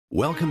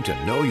Welcome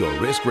to Know Your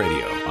Risk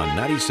Radio on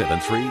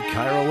 97.3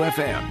 Cairo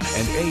FM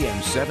and AM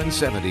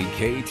 770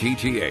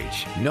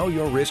 KTTH. Know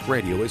Your Risk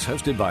Radio is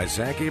hosted by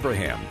Zach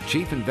Abraham,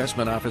 Chief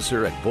Investment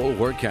Officer at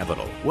Bulwark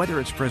Capital. Whether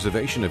it's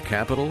preservation of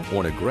capital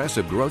or an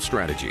aggressive growth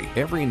strategy,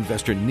 every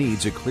investor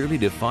needs a clearly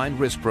defined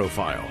risk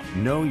profile.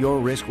 Know Your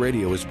Risk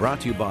Radio is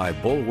brought to you by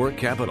Bulwark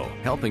Capital,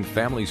 helping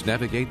families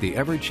navigate the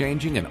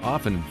ever-changing and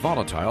often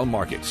volatile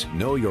markets.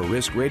 Know Your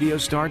Risk Radio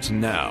starts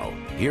now.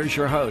 Here's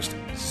your host,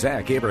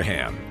 Zach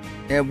Abraham.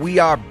 And we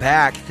are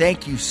back.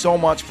 Thank you so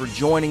much for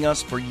joining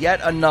us for yet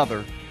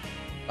another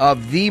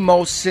of the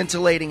most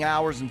scintillating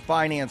hours in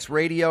finance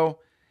radio.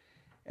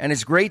 And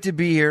it's great to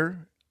be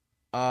here.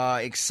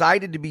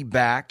 Excited to be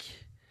back.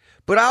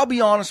 But I'll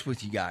be honest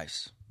with you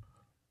guys.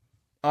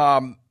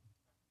 I'm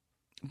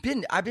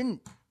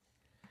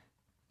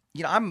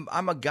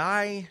a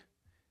guy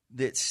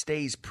that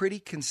stays pretty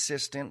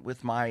consistent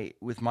with my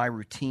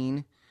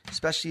routine,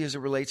 especially as it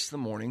relates to the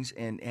mornings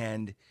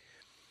and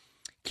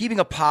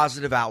keeping a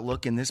positive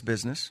outlook in this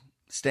business,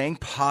 staying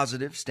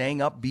positive, staying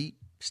upbeat,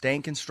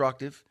 staying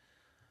constructive,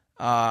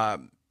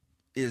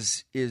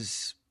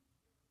 is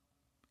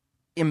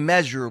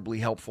immeasurably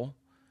helpful,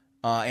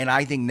 and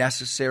I think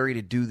necessary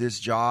to do this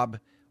job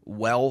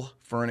well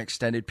for an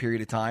extended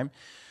period of time.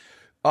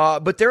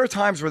 But there are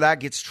times where that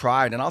gets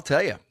tried, and I'll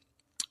tell you,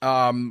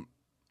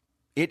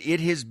 it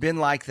has been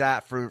like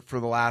that for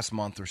the last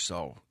month or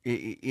so.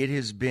 It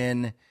has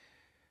been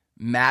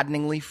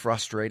maddeningly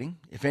frustrating.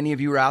 If any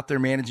of you are out there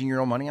managing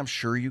your own money, I'm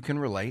sure you can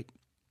relate.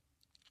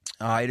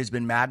 It has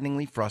been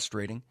maddeningly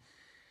frustrating.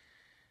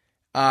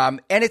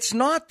 And it's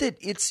not that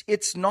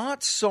it's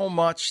not so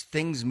much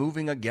things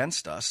moving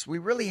against us. We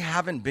really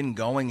haven't been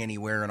going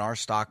anywhere in our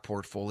stock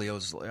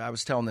portfolios. I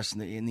was telling this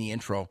in the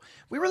intro.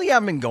 We really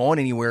haven't been going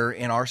anywhere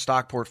in our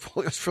stock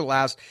portfolios for the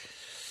last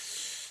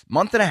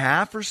month and a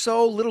half or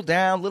so, little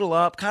down, little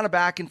up, kind of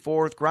back and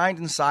forth,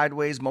 grinding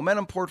sideways.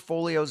 Momentum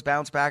portfolios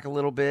bounce back a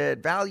little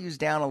bit. Value's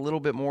down a little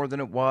bit more than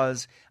it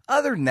was.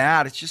 Other than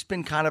that, it's just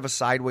been kind of a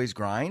sideways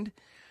grind.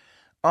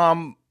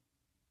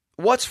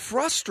 What's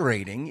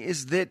frustrating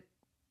is that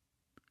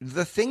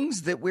the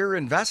things that we're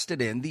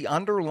invested in, the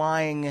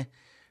underlying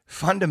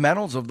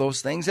fundamentals of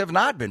those things have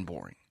not been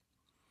boring.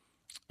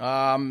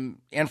 And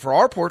for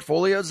our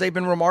portfolios, they've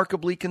been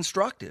remarkably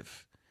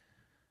constructive.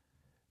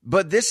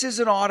 But this is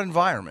an odd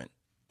environment.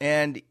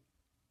 And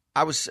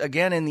I was,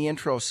 again, in the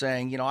intro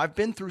saying, I've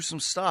been through some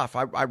stuff.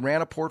 I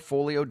ran a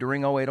portfolio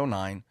during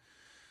 08-09.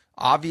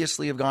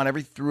 Obviously, I've gone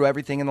through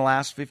everything in the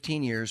last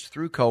 15 years,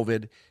 through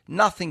COVID.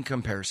 Nothing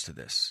compares to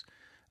this.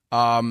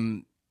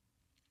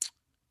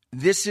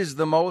 This is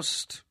the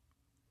most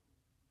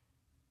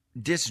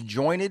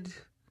disjointed,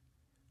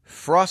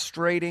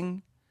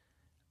 frustrating,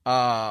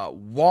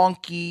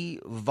 wonky,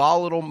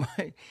 volatile.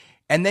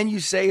 And then you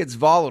say it's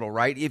volatile,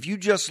 right? If you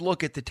just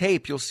look at the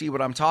tape, you'll see what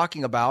I'm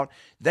talking about.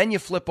 Then you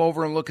flip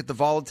over and look at the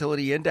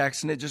volatility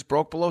index, and it just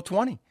broke below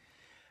 20.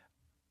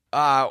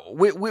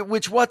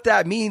 Which what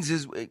that means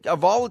is a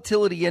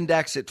volatility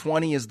index at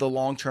 20 is the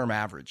long-term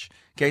average.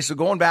 Okay, so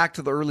going back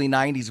to the early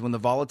 90s when the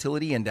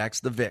volatility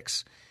index, the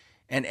VIX,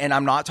 and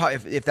I'm not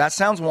talking, if that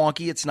sounds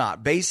wonky, it's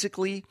not.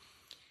 Basically,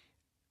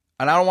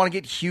 and I don't want to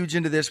get huge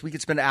into this. We could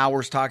spend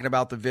hours talking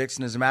about the VIX,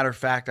 and as a matter of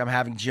fact, I'm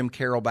having Jim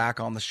Carroll back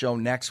on the show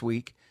next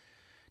week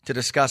to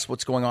discuss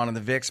what's going on in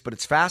the VIX, but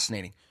it's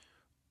fascinating.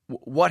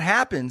 What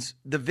happens,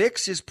 the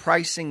VIX is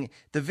pricing,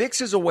 the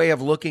VIX is a way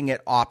of looking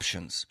at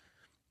options.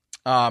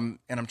 And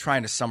I'm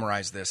trying to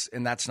summarize this,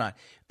 and that's not,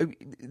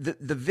 the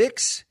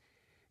VIX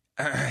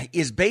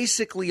is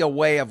basically a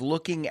way of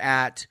looking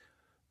at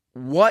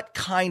what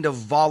kind of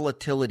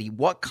volatility,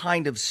 what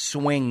kind of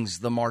swings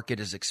the market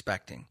is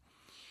expecting.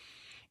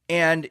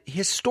 And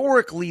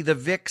historically, the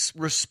VIX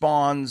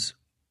responds,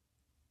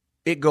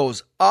 it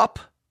goes up,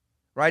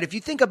 right? If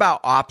you think about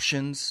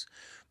options,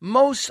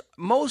 most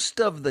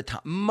of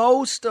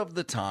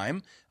the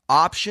time,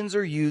 options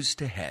are used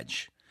to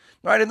hedge,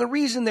 right? And the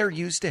reason they're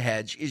used to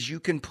hedge is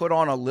you can put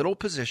on a little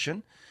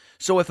position.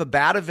 So if a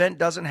bad event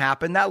doesn't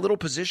happen, that little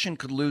position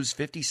could lose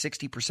 50,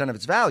 60% of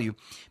its value.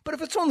 But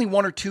if it's only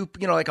 1 or 2,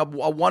 like a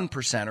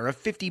 1% or a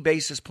 50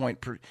 basis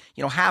point, per,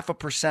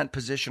 0.5%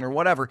 position or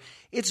whatever,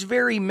 it's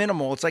very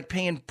minimal. It's like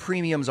paying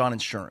premiums on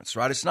insurance,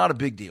 right? It's not a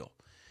big deal.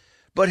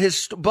 But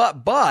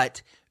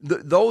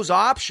those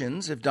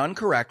options, if done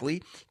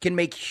correctly, can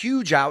make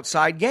huge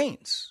outside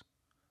gains.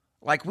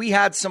 Like we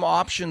had some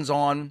options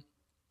on,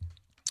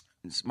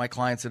 my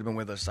clients that have been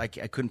with us, I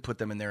couldn't put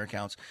them in their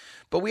accounts,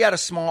 but we had a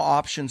small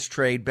options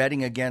trade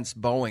betting against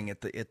Boeing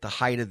at the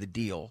height of the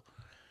deal,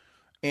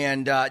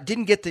 and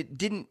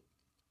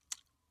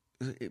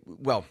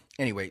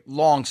anyway,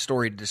 long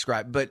story to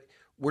describe, but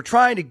we're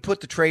trying to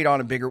put the trade on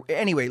a bigger,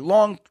 anyway,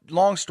 long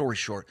story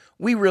short,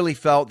 we really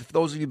felt, if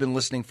those of you who've been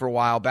listening for a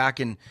while,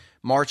 back in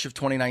March of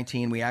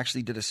 2019, we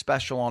actually did a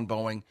special on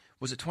Boeing.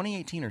 Was it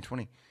 2018 or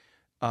 20?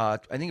 I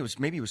think it was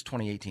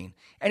 2018.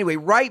 Anyway,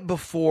 right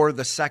before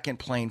the second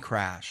plane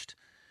crashed,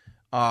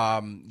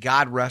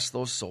 God rest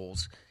those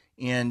souls,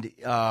 and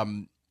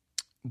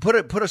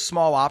put a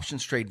small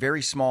options trade,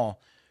 very small,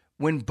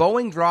 When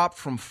Boeing dropped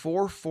from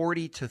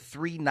 440 to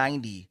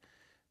 390,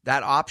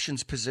 that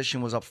options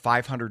position was up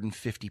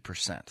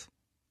 550%.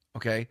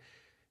 Okay,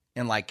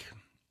 in like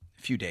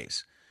a few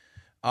days.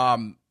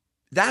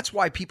 That's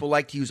why people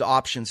like to use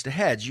options to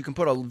hedge. You can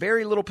put a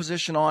very little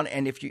position on,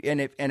 and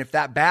if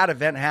that bad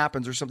event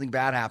happens or something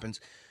bad happens,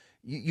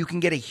 you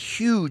can get a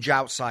huge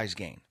outsized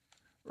gain,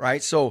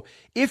 right? So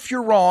if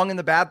you're wrong and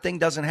the bad thing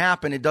doesn't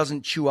happen, it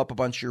doesn't chew up a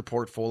bunch of your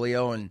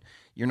portfolio, and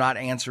you're not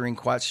answering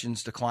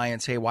questions to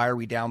clients, hey, why are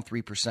we down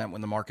 3%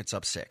 when the market's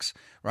up 6%,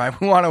 right?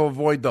 We want to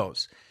avoid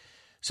those.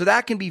 So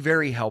that can be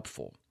very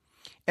helpful.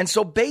 And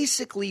so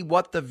basically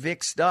what the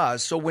VIX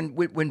does, so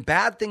when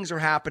bad things are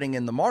happening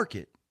in the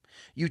market,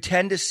 you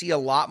tend to see a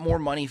lot more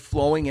money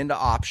flowing into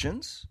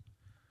options.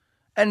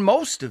 And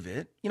most of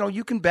it,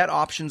 you can bet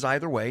options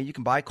either way. You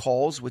can buy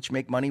calls, which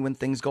make money when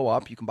things go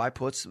up. You can buy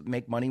puts,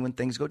 make money when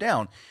things go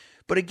down.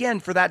 But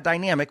again, for that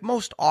dynamic,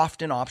 most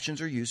often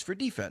options are used for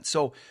defense.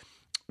 So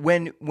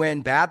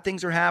when bad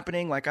things are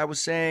happening, like I was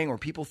saying, or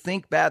people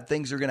think bad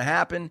things are going to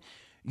happen,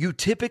 you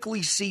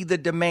typically see the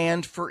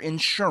demand for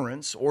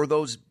insurance or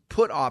those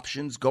put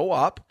options go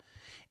up,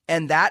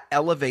 and that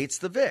elevates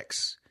the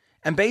VIX.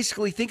 And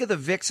basically think of the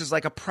VIX as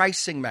like a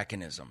pricing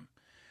mechanism,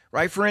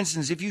 right? For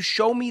instance, if you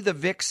show me the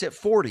VIX at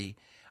 40,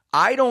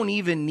 I don't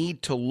even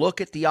need to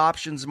look at the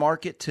options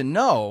market to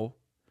know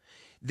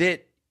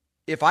that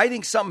if I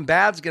think something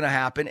bad's going to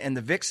happen and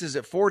the VIX is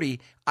at 40,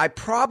 I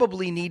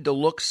probably need to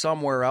look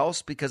somewhere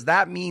else, because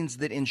that means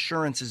that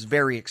insurance is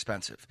very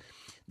expensive.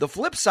 The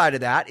flip side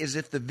of that is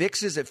if the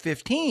VIX is at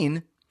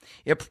 15,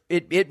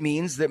 it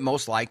means that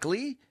most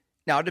likely,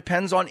 now it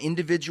depends on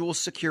individual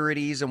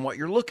securities and what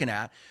you're looking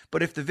at,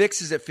 but if the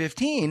VIX is at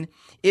 15,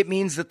 it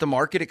means that the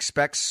market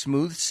expects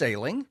smooth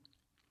sailing.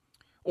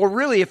 Or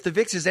really, if the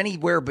VIX is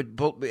anywhere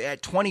but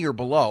at 20 or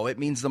below, it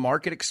means the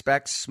market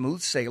expects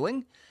smooth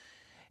sailing.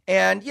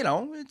 And,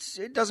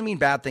 it doesn't mean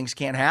bad things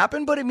can't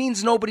happen, but it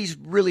means nobody's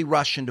really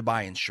rushing to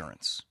buy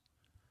insurance.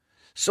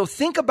 So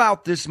think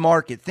about this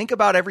market. Think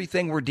about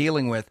everything we're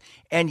dealing with.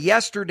 And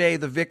yesterday,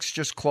 the VIX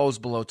just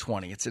closed below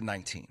 20. It's at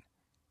 19.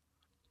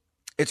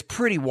 It's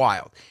pretty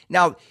wild.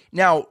 Now,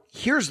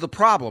 here's the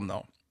problem,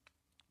 though.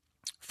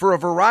 For a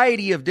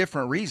variety of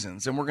different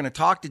reasons, and we're going to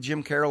talk to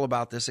Jim Carroll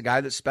about this, a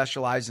guy that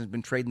specializes and has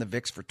been trading the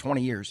VIX for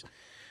 20 years.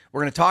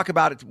 We're going to talk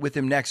about it with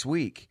him next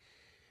week.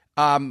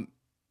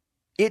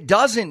 It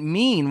doesn't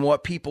mean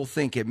what people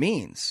think it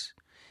means.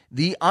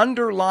 The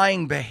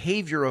underlying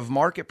behavior of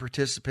market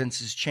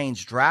participants has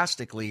changed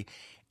drastically,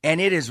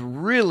 and it is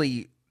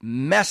really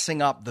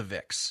messing up the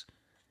VIX,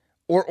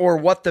 or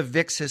what the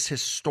VIX has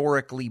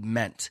historically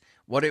meant,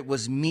 what it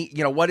was,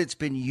 what it's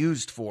been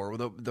used for,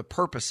 the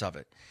purpose of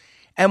it.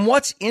 And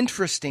what's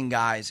interesting,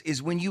 guys,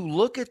 is when you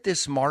look at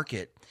this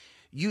market,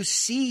 you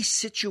see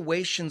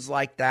situations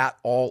like that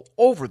all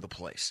over the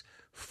place.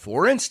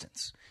 For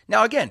instance,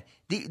 now again,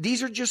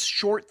 these are just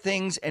short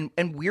things, and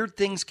weird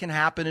things can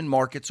happen in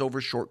markets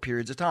over short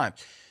periods of time.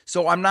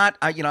 So I'm not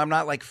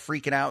like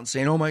freaking out and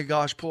saying, oh my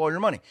gosh, pull all your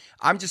money.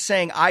 I'm just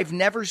saying I've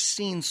never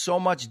seen so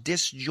much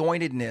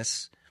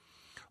disjointedness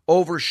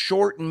over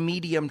short and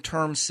medium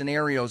term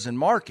scenarios in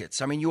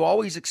markets. I mean, you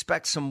always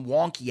expect some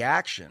wonky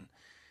action,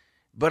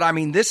 but I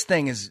mean, this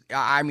thing is,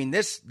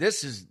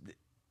 this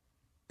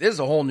is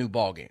a whole new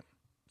ballgame.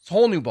 It's a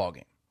whole new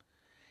ballgame.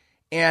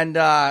 And,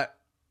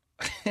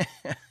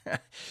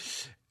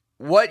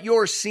 what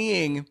you're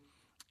seeing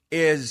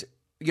is,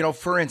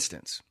 for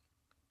instance,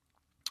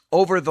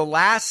 over the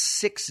last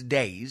 6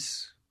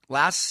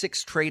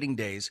 trading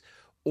days,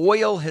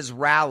 oil has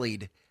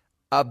rallied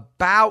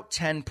about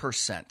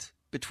 10%,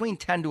 between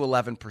 10 to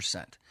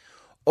 11%.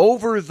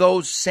 Over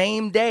those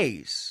same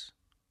days,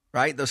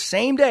 right? The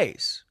same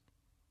days,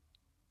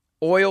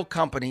 oil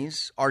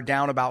companies are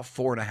down about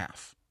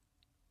 4.5%,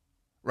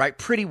 right?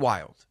 Pretty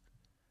wild.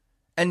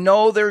 And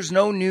no, there's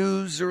no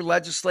news or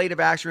legislative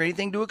action or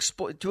anything to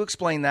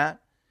explain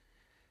that.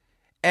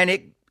 And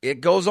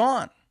it goes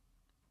on,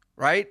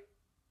 right?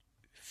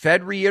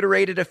 Fed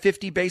reiterated a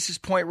 50 basis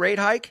point rate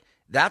hike.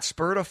 That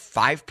spurred a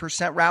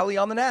 5% rally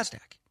on the NASDAQ,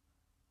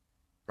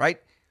 right?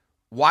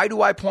 Why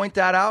do I point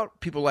that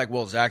out? People are like,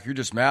 well, Zach, you're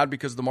just mad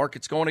because the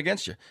market's going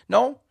against you.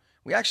 No,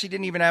 we actually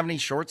didn't even have any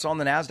shorts on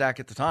the NASDAQ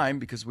at the time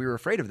because we were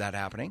afraid of that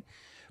happening.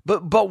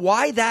 But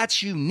why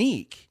that's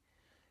unique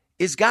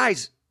is,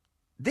 guys,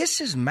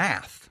 this is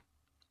math,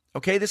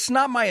 okay? This is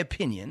not my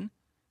opinion.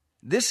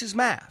 This is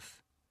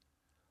math.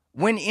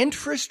 When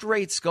interest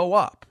rates go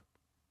up,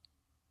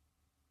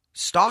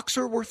 stocks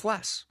are worth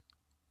less.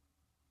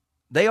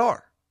 They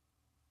are.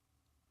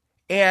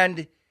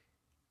 And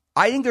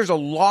I think there's a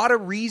lot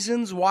of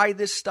reasons why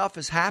this stuff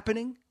is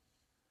happening.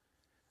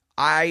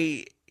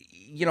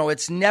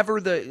 It's never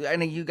I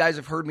know you guys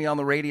have heard me on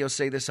the radio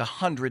say this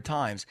 100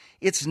 times.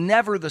 It's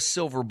never the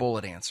silver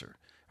bullet answer.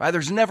 Right?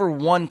 There's never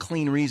one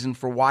clean reason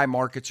for why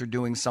markets are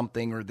doing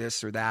something or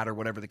this or that or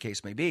whatever the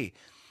case may be.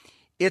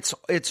 It's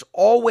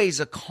always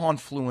a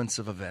confluence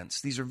of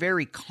events. These are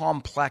very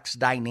complex,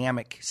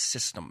 dynamic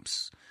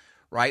systems,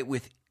 right,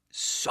 with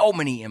so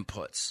many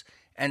inputs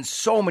and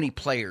so many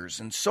players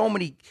and so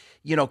many,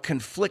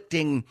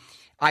 conflicting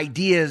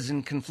ideas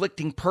and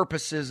conflicting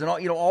purposes and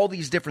all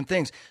these different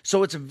things.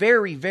 So it's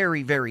very,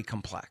 very, very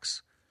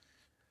complex.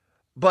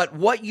 But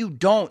what you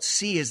don't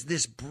see is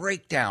this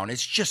breakdown.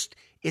 It's just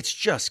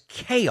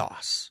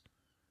chaos.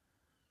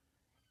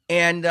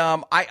 And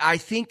I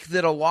think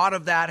that a lot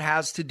of that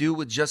has to do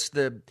with just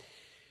the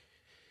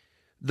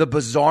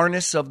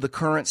bizarreness of the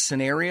current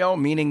scenario,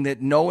 meaning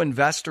that no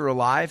investor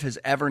alive has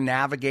ever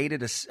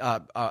navigated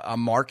a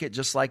market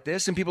just like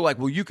this. And people are like,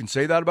 well, you can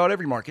say that about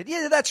every market.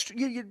 Yeah, that's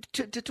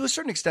to a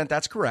certain extent,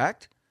 that's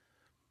correct.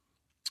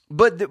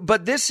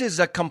 But this is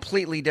a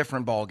completely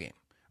different ballgame,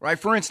 right?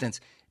 For instance,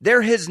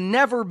 there has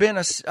never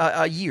been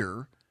a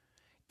year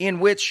in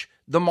which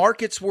the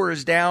markets were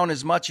as down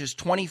as much as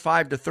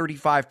 25 to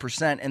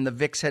 35% and the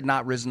VIX had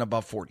not risen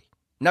above 40.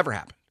 Never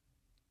happened,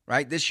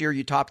 right? This year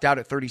you topped out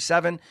at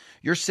 37.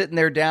 You're sitting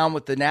there down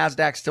with the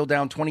NASDAQ still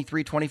down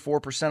 23,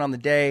 24% on the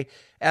day,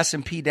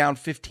 S&P down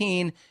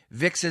 15,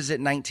 VIX is at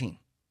 19.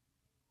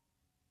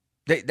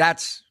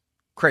 That's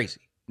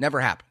crazy. Never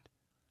happened.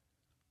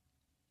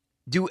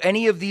 Do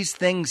any of these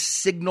things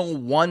signal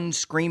one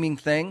screaming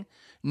thing?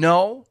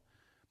 No.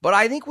 But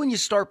I think when you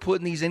start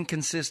putting these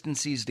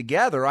inconsistencies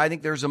together, I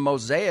think there's a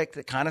mosaic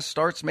that kind of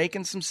starts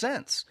making some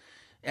sense.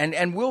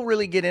 And we'll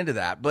really get into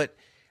that. But,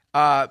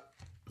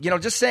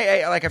 just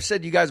say, like I've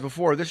said to you guys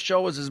before, this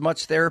show is as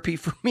much therapy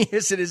for me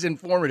as it is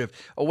informative,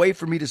 a way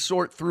for me to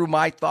sort through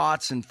my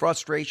thoughts and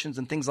frustrations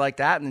and things like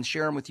that and then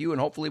share them with you,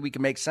 and hopefully we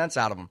can make sense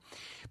out of them.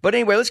 But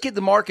anyway, let's get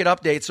the market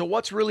update. So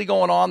what's really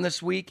going on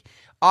this week?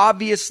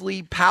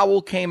 Obviously,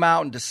 Powell came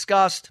out and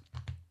discussed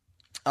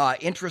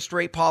interest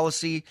rate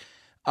policy.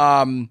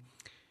 The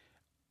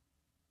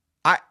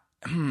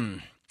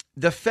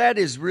Fed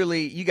is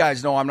really, you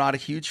guys know I'm not a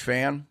huge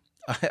fan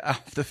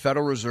of the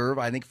Federal Reserve,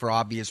 I think for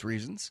obvious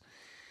reasons.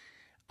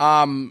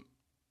 But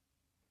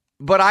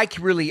I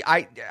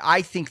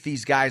think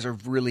these guys are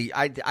really,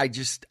 I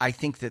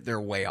think that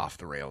they're way off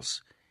the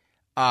rails.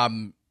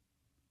 I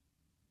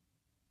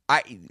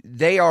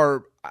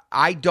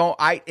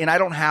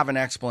don't have an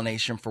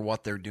explanation for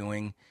what they're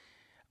doing.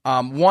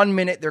 1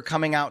 minute they're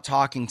coming out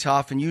talking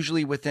tough, and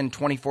usually within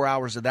 24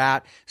 hours of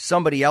that,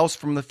 somebody else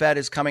from the Fed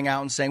is coming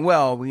out and saying,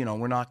 well,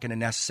 we're not going to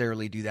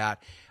necessarily do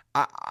that.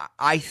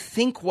 I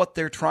think what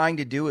they're trying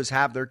to do is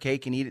have their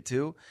cake and eat it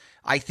too.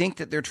 I think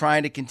that they're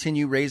trying to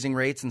continue raising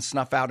rates and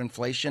snuff out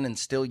inflation and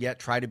still yet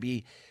try to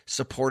be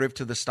supportive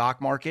to the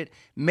stock market.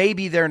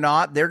 Maybe they're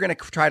not. They're going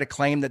to try to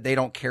claim that they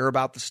don't care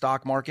about the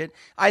stock market.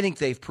 I think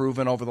they've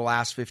proven over the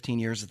last 15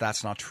 years that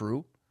that's not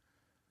true.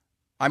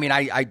 I mean,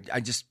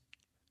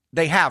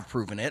 they have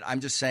proven it.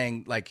 I'm just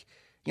saying,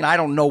 I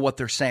don't know what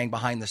they're saying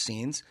behind the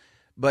scenes,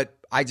 but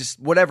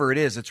whatever it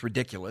is, it's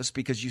ridiculous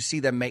because you see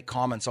them make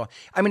comments on.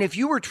 I mean, if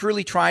you were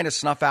truly trying to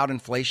snuff out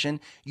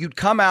inflation, you'd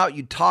come out,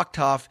 you'd talk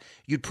tough,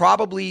 you'd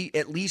probably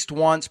at least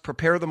once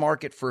prepare the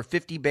market for a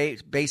 50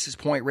 basis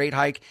point rate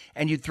hike,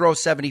 and you'd throw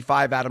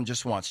 75 at them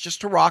just once, just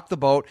to rock the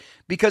boat,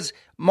 because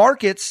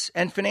markets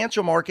and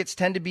financial markets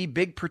tend to be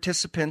big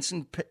participants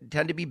and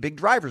tend to be big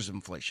drivers of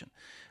inflation.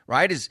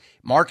 Right? As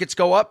markets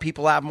go up,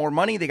 people have more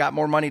money. They got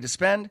more money to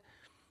spend.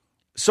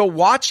 So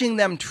watching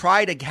them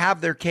try to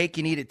have their cake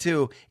and eat it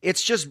too,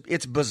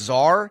 it's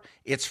bizarre.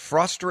 It's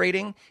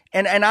frustrating.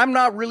 And I'm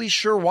not really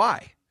sure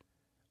why.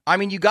 I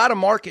mean, you got a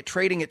market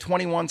trading at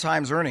 21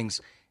 times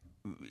earnings.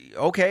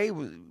 Okay.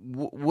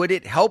 Would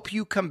it help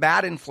you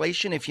combat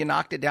inflation if you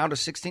knocked it down to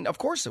 16? Of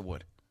course it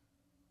would.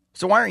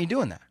 So why aren't you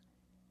doing that?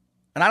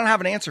 And I don't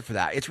have an answer for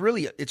that. It's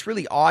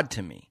really odd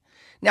to me.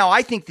 Now,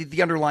 I think that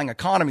the underlying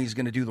economy is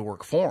going to do the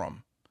work for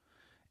them.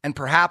 And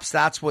perhaps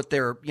that's what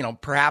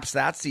perhaps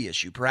that's the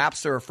issue.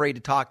 Perhaps they're afraid to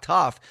talk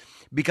tough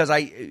because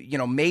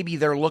maybe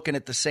they're looking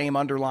at the same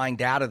underlying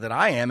data that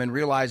I am and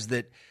realize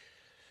that,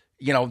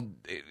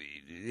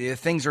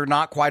 things are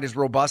not quite as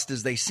robust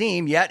as they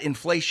seem, yet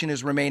inflation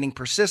is remaining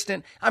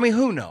persistent. I mean,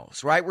 who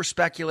knows, right? We're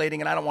speculating,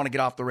 and I don't want to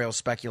get off the rails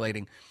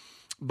speculating.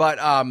 But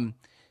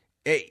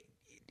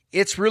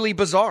it's really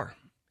bizarre.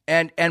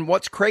 And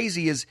what's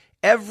crazy is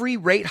every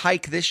rate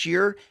hike this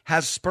year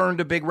has spurned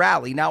a big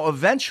rally. Now,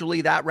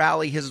 eventually that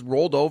rally has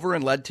rolled over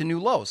and led to new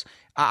lows.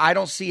 I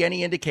don't see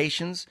any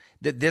indications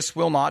that this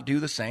will not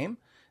do the same.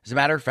 As a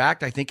matter of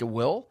fact, I think it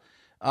will.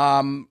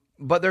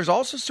 But there's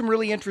also some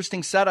really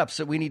interesting setups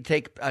that we need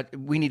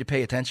to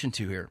pay attention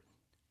to here.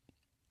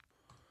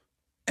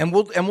 And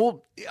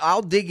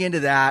I'll dig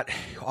into that.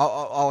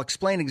 I'll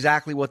explain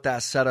exactly what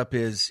that setup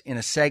is in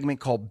a segment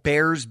called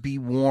Bears Be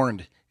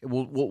Warned.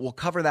 We'll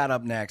cover that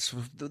up next. For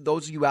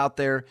those of you out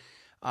there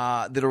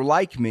that are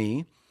like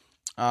me,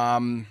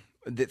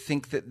 that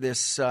think that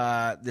this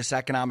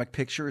economic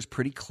picture is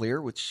pretty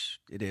clear, which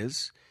it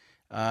is,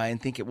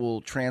 and think it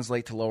will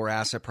translate to lower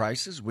asset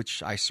prices,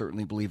 which I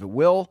certainly believe it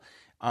will.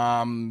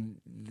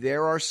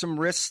 There are some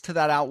risks to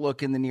that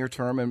outlook in the near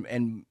term,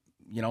 and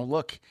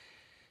look,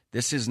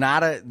 this is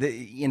not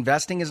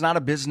investing is not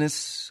a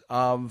business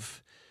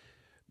of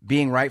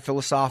being right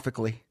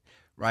philosophically.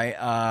 Right.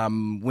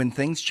 When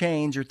things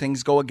change or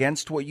things go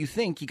against what you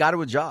think, you got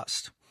to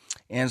adjust.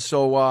 And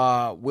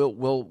so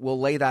we'll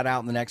lay that out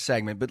in the next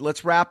segment. But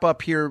let's wrap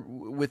up here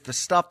with the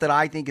stuff that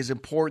I think is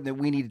important that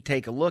we need to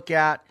take a look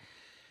at.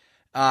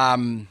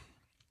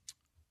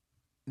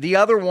 The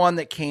other one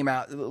that came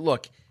out,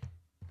 look,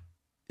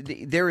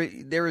 there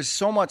is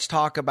so much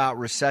talk about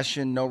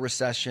recession, no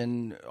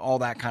recession, all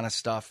that kind of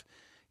stuff.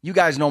 You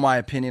guys know my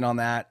opinion on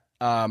that.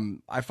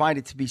 I find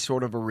it to be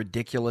sort of a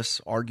ridiculous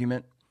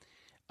argument,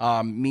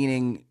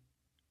 meaning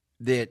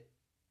that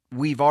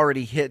we've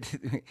already hit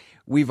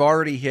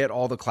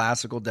all the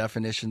classical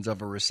definitions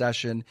of a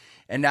recession,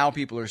 and now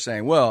people are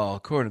saying, well,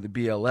 according to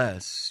the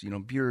BLS,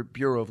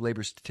 Bureau of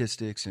Labor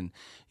Statistics, and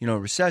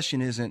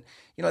recession isn't.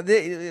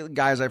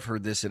 Guys, I've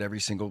heard this at every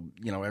single.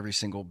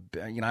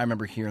 I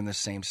remember hearing this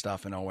same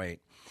stuff in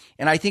 2008,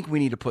 and I think we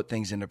need to put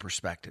things into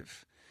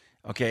perspective.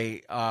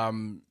 Okay,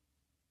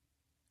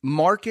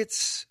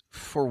 markets,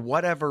 for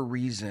whatever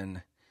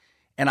reason.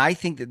 And I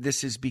think that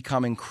this has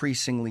become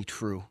increasingly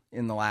true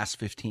in the last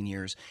 15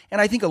 years.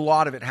 And I think a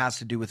lot of it has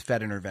to do with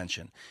Fed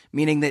intervention,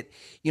 meaning that,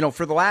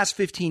 for the last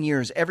 15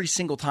 years, every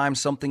single time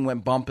something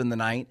went bump in the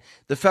night,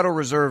 the Federal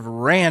Reserve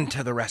ran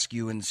to the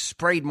rescue and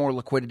sprayed more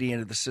liquidity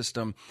into the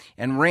system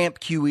and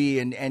ramped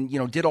QE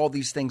and did all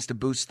these things to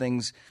boost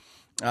things,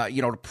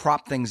 to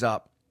prop things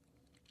up.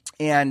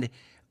 And,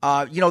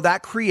 that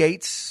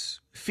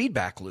creates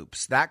feedback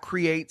loops. That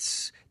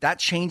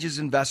changes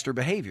investor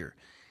behavior.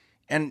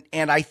 And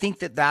I think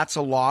that that's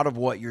a lot of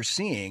what you're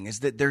seeing is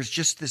that there's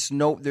just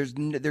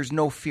there's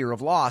no fear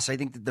of loss. I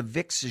think that the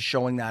VIX is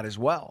showing that as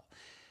well.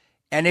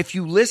 And if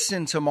you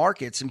listen to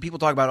markets and people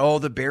talk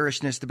about, the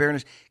bearishness,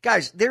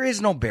 guys, there is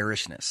no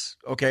bearishness.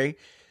 Okay.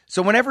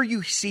 So whenever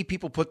you see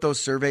people put those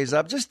surveys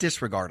up, just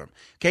disregard them.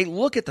 Okay.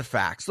 Look at the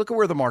facts. Look at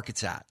where the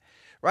market's at,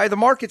 right? The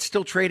market's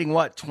still trading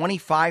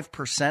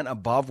 25%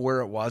 above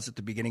where it was at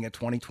the beginning of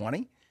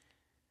 2020,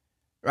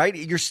 right?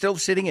 You're still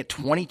sitting at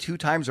 22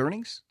 times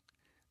earnings.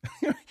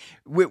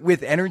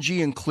 with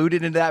energy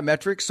included in that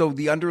metric. So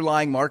the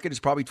underlying market is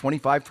probably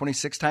 25,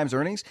 26 times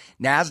earnings.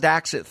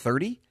 NASDAQ's at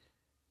 30,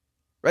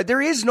 right?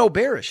 There is no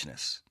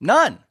bearishness,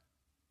 none,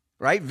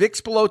 right? VIX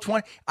below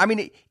 20. I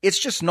mean, it's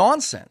just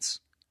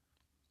nonsense.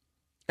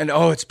 And,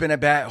 it's been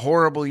a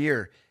horrible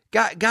year.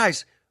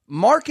 Guys,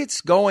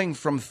 markets going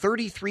from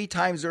 33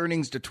 times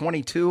earnings to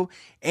 22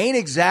 ain't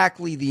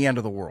exactly the end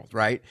of the world,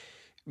 right?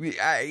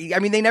 I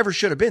mean, they never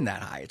should have been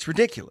that high. It's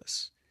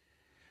ridiculous.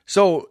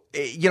 So,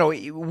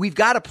 we've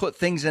got to put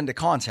things into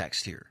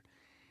context here.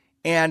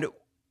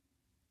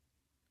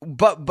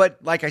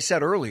 But like I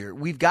said earlier,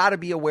 we've got to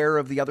be aware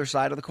of the other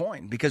side of the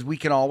coin because we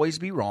can always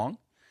be wrong.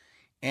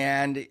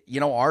 And,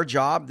 our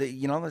job,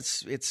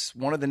 it's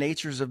one of the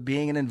natures of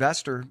being an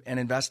investor and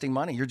investing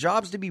money. Your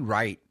job's to be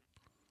right,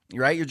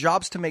 right? Your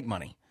job's to make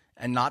money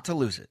and not to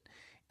lose it.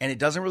 And it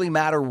doesn't really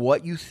matter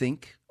what you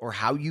think or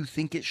how you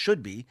think it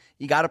should be.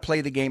 You got to play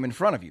the game in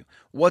front of you.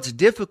 What's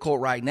difficult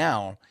right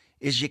now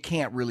is you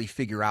can't really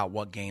figure out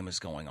what game is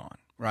going on,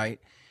 right?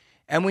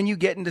 And when you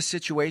get into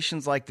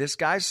situations like this,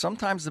 guys,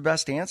 sometimes the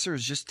best answer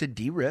is just to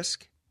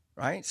de-risk,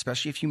 right?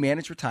 Especially if you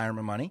manage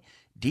retirement money,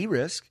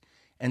 de-risk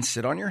and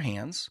sit on your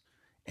hands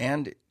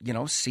and,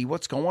 see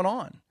what's going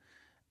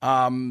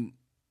on.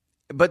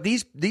 But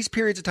these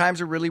periods of times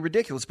are really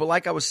ridiculous. But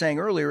like I was saying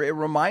earlier, it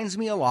reminds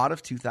me a lot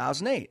of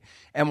 2008.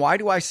 And why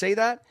do I say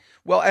that?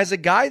 Well, as a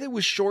guy that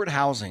was short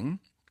housing,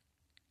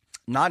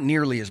 not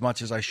nearly as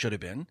much as I should have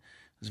been,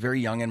 I was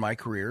very young in my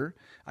career.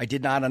 I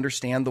did not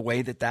understand the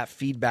way that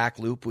feedback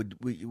loop would,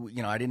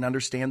 I didn't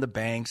understand the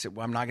banks.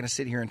 I'm not going to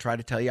sit here and try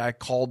to tell you I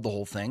called the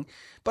whole thing,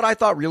 but I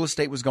thought real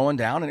estate was going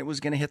down and it was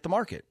going to hit the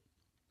market.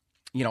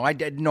 I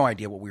had no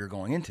idea what we were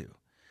going into.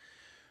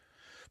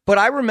 But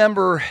I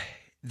remember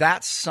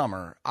that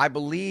summer, I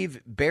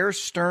believe Bear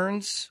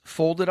Stearns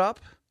folded up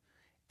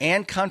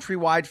and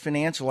Countrywide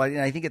Financial, and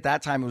I think at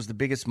that time it was the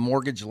biggest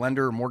mortgage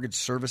lender or mortgage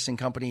servicing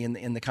company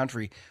in the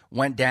country,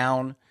 went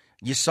down.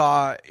 You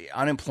saw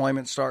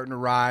unemployment starting to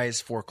rise,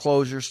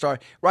 foreclosures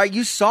start, right?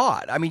 You saw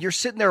it. I mean, you're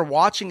sitting there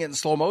watching it in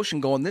slow motion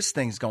going, this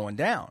thing's going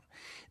down.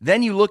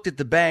 Then you looked at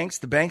the banks.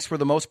 The banks were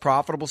the most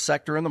profitable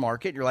sector in the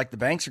market. You're like, the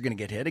banks are going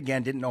to get hit.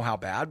 Again, didn't know how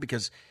bad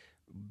because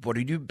what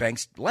do?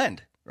 Banks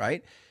lend,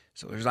 right?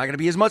 So there's not going to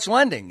be as much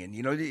lending. And,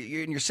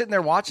 you're sitting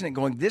there watching it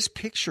going, this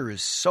picture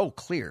is so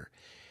clear.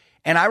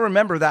 And I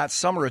remember that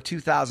summer of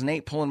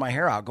 2008 pulling my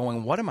hair out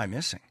going, what am I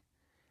missing?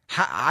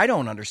 I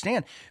don't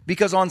understand.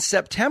 Because on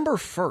September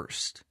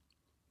 1st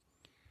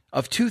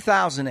of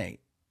 2008,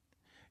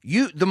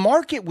 the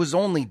market was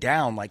only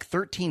down like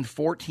 13,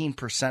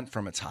 14%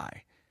 from its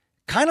high.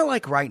 Kind of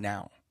like right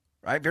now,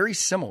 right? Very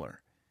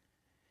similar.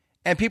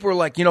 And people were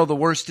like, the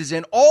worst is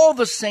in. All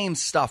the same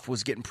stuff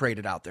was getting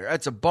paraded out there.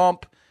 It's a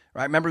bump,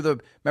 right? Remember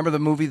the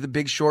movie The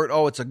Big Short?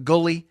 Oh, it's a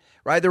gully,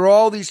 right? There were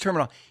all these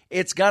terminology.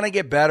 It's going to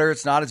get better.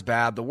 It's not as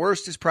bad. The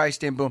worst is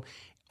priced in. Boom.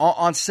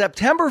 On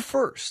September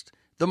 1st,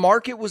 the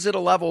market was at a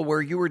level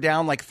where you were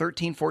down like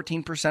 13,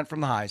 14%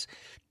 from the highs.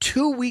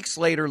 2 weeks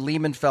later,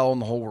 Lehman fell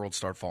and the whole world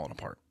started falling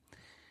apart.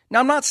 Now,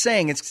 I'm not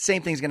saying it's the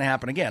same thing's going to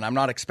happen again. I'm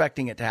not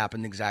expecting it to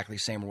happen exactly the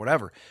same or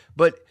whatever.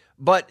 But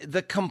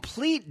the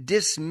complete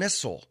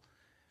dismissal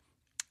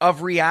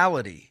of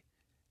reality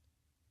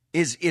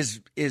is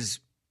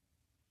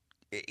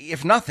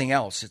if nothing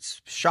else,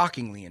 it's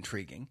shockingly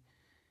intriguing.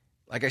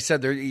 Like I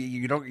said,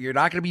 you're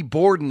not going to be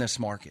bored in this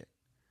market.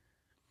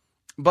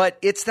 But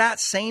it's that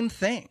same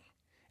thing.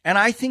 And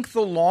I think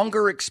the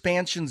longer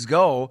expansions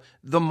go,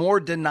 the more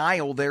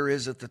denial there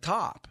is at the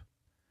top.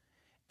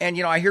 And,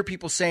 I hear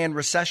people saying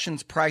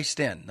recession's priced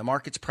in. The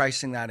market's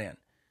pricing that in.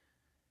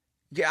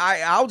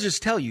 I'll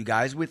just tell you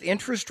guys, with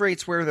interest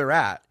rates where they're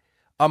at,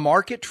 a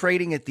market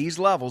trading at these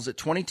levels at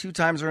 22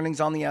 times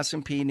earnings on the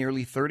S&P,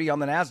 nearly 30 on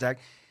the NASDAQ,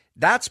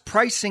 that's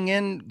pricing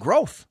in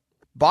growth.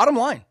 Bottom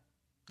line,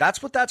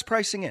 that's what that's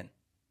pricing in.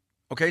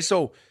 Okay,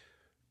 so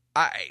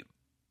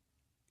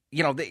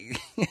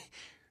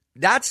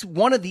that's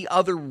one of the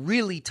other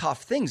really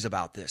tough things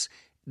about this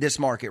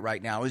market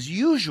right now is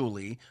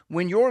usually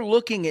when you're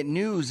looking at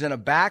news in a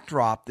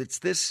backdrop that's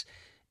this,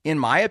 in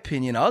my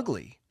opinion,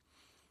 ugly,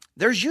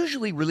 there's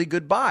usually really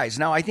good buys.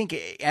 Now, I think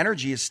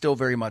energy is still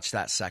very much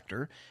that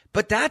sector,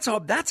 but that's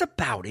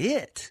about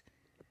it.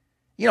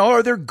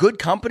 Are there good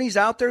companies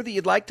out there that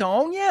you'd like to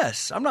own?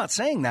 Yes, I'm not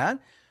saying that.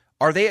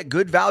 Are they at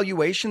good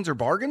valuations or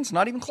bargains?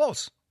 Not even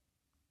close.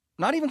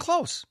 Not even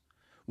close.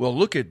 Well,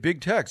 look at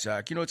big tech,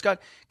 Zach. It's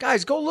got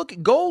guys. Go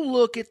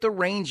look at the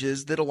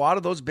ranges that a lot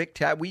of those big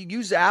tech. We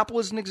use Apple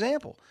as an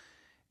example.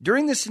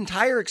 During this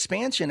entire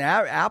expansion,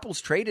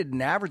 Apple's traded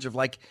an average of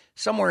like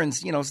somewhere in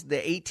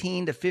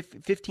the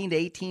 15 to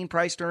 18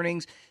 priced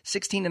earnings,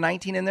 16 to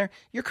 19 in there.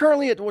 You're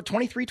currently at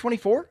 23,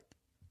 24,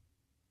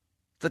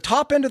 the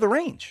top end of the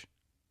range.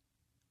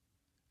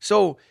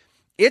 So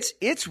it's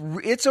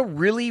a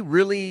really,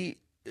 really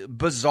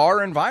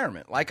bizarre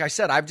environment. Like I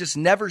said, I've just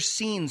never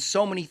seen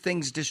so many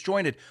things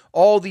disjointed.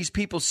 All these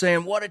people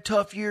saying, what a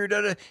tough year.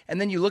 Da, da.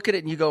 And then you look at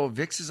it and you go,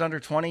 VIX is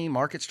under 20,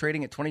 market's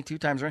trading at 22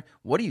 times.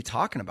 What are you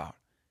talking about?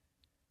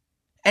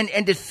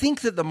 And to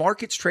think that the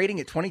market's trading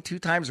at 22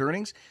 times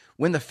earnings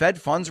when the Fed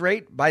funds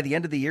rate by the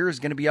end of the year is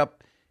going to be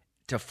up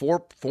to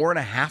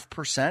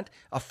 4.5%,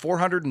 a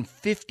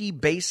 450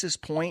 basis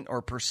point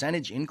or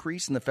percentage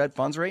increase in the Fed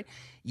funds rate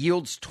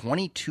yields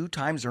 22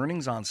 times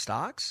earnings on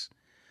stocks.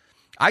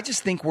 I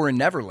just think we're in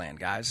Neverland,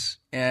 guys.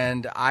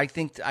 And I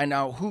think I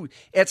know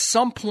at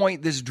some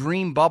point this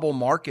dream bubble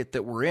market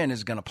that we're in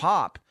is going to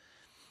pop,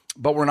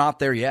 but we're not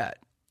there yet.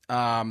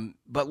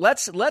 But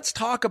let's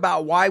talk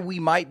about why we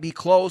might be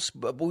close,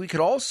 but we could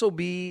also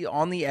be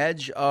on the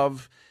edge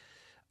of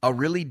a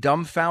really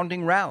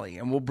dumbfounding rally.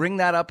 And we'll bring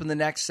that up in the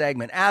next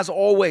segment. As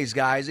always,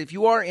 guys, if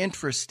you are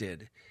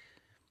interested,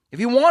 if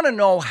you want to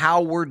know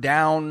how we're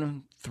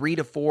down 3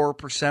 to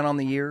 4% on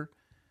the year,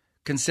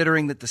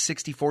 considering that the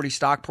 60-40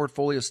 stock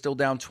portfolio is still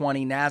down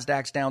 20,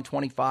 NASDAQ's down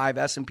 25,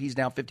 S&P's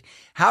down 50,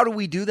 how do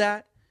we do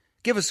that?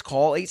 Give us a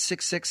call,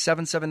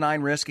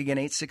 866-779-RISK. Again,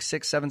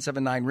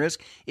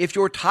 866-779-RISK. If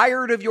you're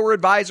tired of your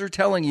advisor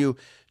telling you,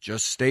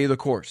 just stay the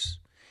course.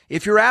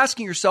 If you're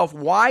asking yourself,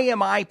 why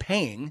am I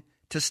paying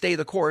to stay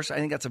the course? I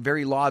think that's a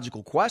very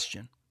logical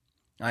question.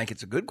 I think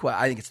it's a good question.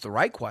 I think it's the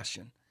right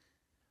question.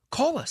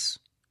 Call us.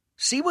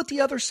 See what the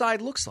other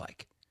side looks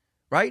like,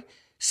 right?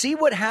 See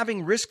what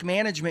having risk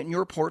management in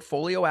your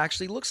portfolio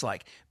actually looks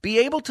like. Be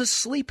able to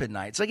sleep at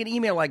night. It's like an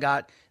email I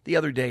got the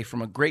other day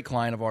from a great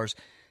client of ours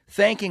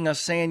thanking us,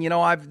 saying,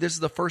 this is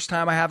the first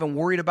time I haven't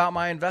worried about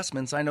my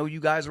investments. I know you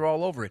guys are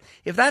all over it.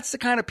 If that's the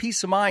kind of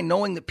peace of mind,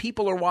 knowing that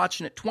people are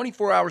watching it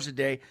 24 hours a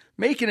day,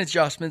 making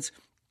adjustments,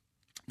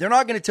 they're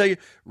not going to tell you,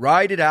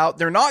 ride it out.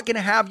 They're not going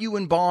to have you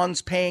in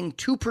bonds paying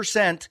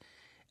 2%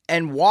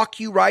 and walk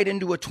you right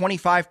into a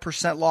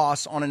 25%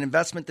 loss on an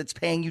investment that's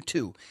paying you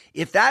 2%.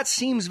 If that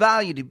seems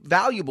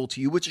valuable to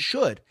you, which it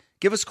should,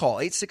 give us a call,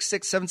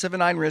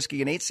 866-779-RISK.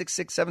 Again,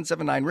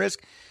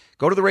 866-779-RISK.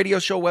 Go to the radio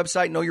show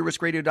website,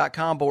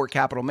 knowyourriskradio.com,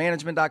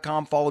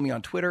 bulwarkcapitalmanagement.com. Follow me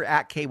on Twitter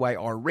at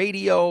KYR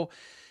Radio.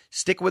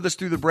 Stick with us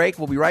through the break.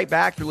 We'll be right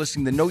back. You're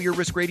listening to Know Your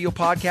Risk Radio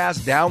podcast.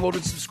 Download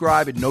and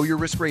subscribe at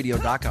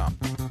knowyourriskradio.com.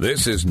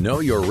 This is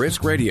Know Your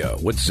Risk Radio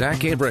with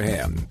Zach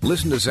Abraham.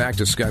 Listen to Zach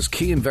discuss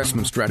key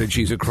investment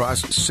strategies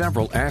across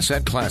several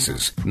asset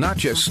classes, not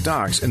just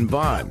stocks and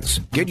bonds.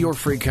 Get your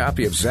free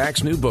copy of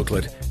Zach's new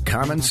booklet,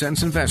 Common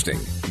Sense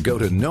Investing. Go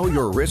to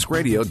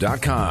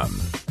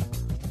knowyourriskradio.com.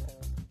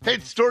 Hey,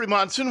 it's Dory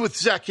Monson with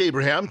Zach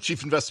Abraham,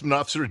 Chief Investment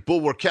Officer at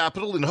Bulwark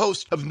Capital and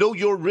host of Know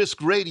Your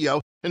Risk Radio.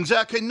 And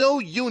Zach, I know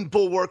you and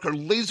Bulwark are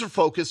laser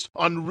focused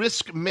on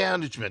risk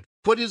management.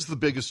 What is the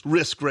biggest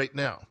risk right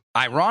now?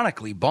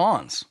 Ironically,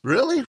 bonds.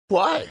 Really?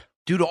 Why?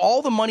 Due to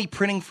all the money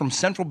printing from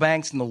central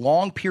banks and the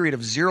long period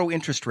of zero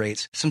interest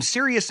rates, some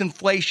serious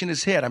inflation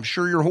has hit. I'm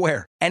sure you're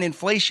aware. And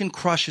inflation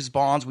crushes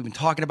bonds. We've been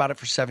talking about it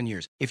for 7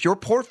 years. If your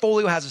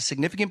portfolio has a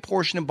significant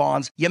portion in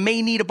bonds, you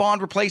may need a bond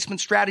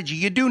replacement strategy.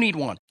 You do need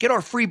one. Get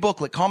our free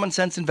booklet, Common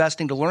Sense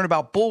Investing, to learn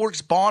about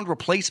Bulwark's bond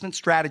replacement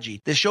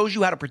strategy. This shows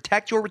you how to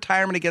protect your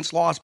retirement against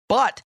loss,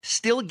 but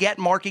still get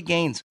market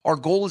gains. Our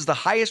goal is the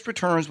highest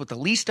returns with the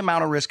least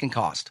amount of risk and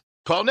cost.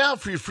 Call now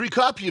for your free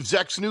copy of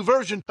Zach's new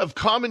version of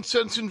Common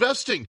Sense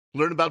Investing.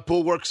 Learn about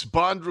Bulwark's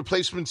bond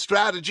replacement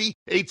strategy,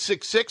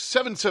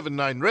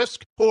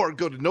 866-779-RISK, or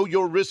go to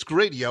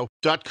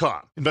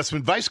knowyourriskradio.com.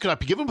 Investment advice cannot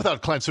be given without a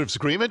client service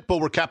agreement.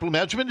 Bulwark Capital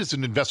Management is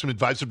an investment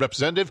advisor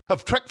representative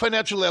of Trek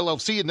Financial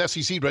LLC, an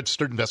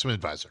SEC-registered investment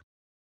advisor.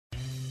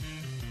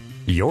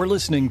 You're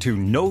listening to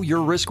Know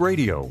Your Risk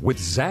Radio with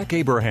Zach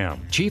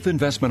Abraham, Chief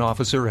Investment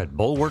Officer at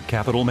Bulwark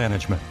Capital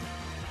Management.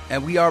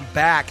 And we are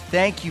back.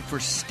 Thank you for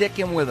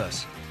sticking with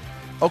us.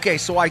 Okay,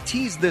 so I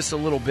teased this a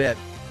little bit,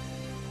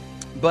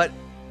 but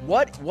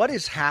what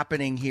is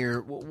happening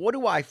here? What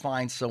do I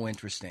find so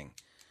interesting?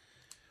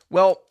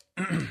 Well,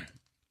 and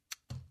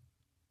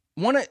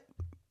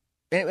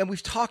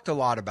we've talked a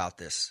lot about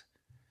this.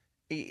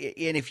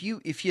 And if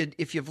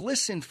you've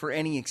listened for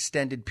any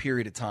extended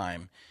period of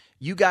time,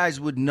 you guys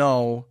would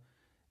know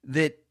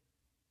that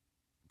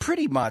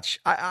pretty much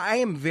I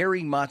am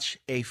very much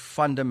a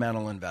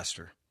fundamental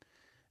investor.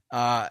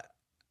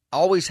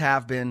 Always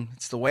have been.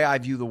 It's the way I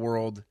view the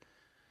world.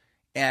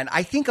 And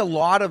I think a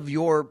lot of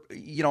your,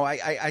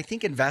 I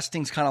think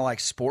investing's kind of like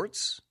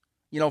sports.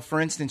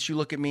 For instance, you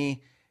look at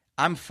me,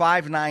 I'm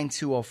 5'9",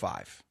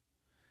 205.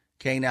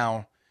 Okay,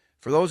 now,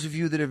 for those of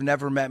you that have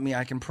never met me,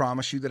 I can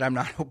promise you that I'm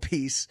not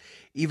obese,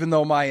 even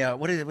though my,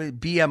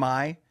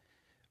 BMI,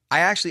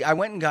 I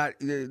went and got,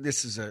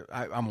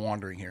 I'm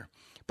wandering here,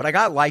 but I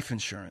got life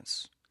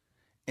insurance.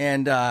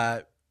 And,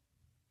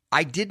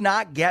 I did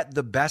not get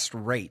the best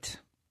rate.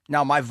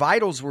 Now, my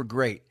vitals were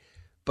great,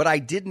 but I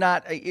think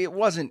it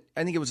was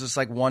just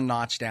like one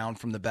notch down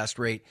from the best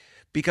rate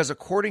because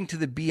according to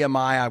the BMI,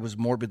 I was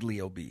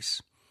morbidly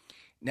obese.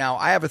 Now,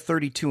 I have a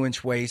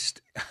 32-inch waist.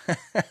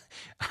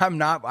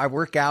 I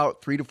work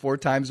out 3 to 4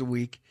 times a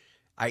week.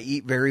 I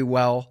eat very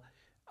well.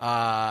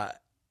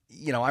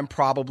 I'm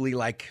probably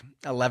like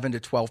 11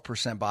 to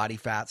 12% body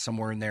fat,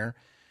 somewhere in there.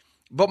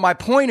 But my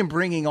point in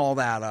bringing all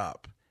that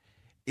up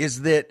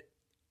is that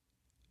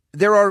I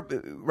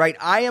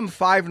am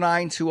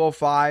 5'9",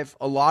 205.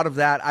 A lot of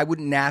that, I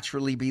wouldn't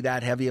naturally be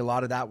that heavy. A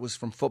lot of that was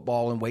from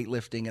football and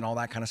weightlifting and all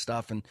that kind of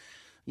stuff. And,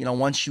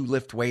 once you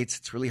lift weights,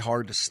 it's really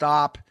hard to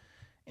stop.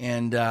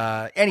 And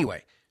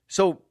anyway,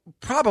 so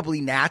probably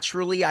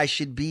naturally I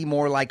should be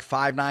more like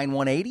 5'9",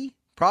 180,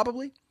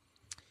 probably.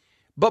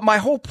 But my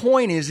whole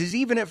point is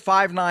even at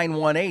 5'9",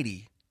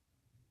 180,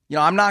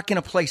 I'm not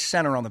going to play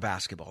center on the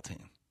basketball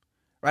team,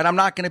 right? I'm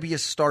not going to be a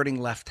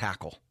starting left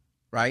tackle,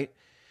 right?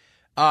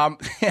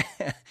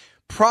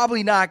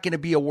 Probably not going to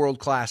be a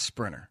world-class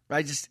sprinter,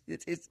 right?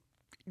 It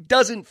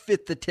doesn't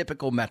fit the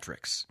typical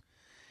metrics.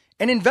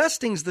 And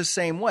investing's the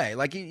same way.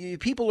 Like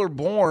people are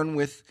born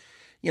with,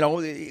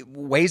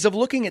 ways of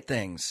looking at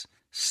things,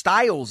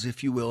 styles,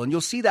 if you will. And you'll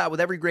see that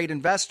with every great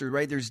investor,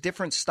 right? There's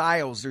different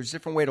styles. There's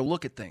different way to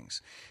look at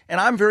things. And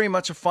I'm very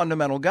much a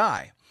fundamental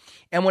guy.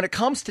 And when it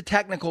comes to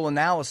technical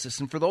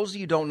analysis, and for those of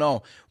you who don't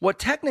know, what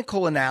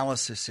technical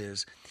analysis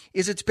is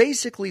it's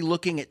basically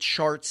looking at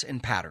charts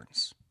and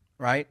patterns,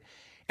 right?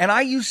 And I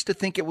used to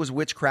think it was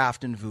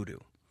witchcraft and voodoo,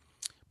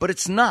 but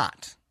it's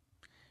not.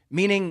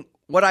 Meaning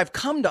what I've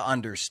come to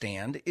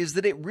understand is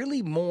that it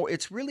really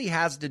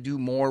has to do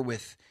more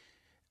with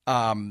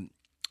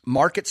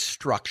market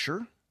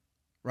structure,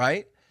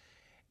 right?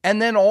 And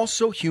then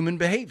also human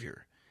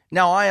behavior.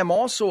 Now, I am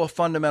also a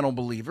fundamental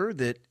believer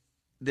that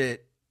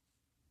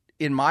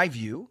in my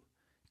view,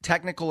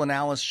 technical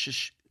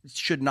analysis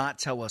should not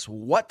tell us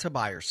what to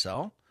buy or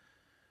sell.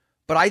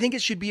 But I think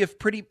it should be a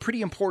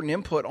pretty important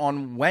input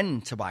on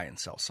when to buy and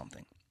sell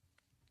something.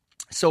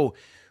 So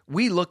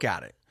we look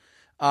at it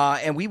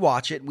and we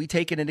watch it. And we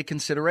take it into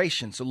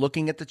consideration. So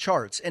looking at the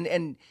charts.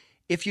 And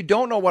if you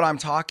don't know what I'm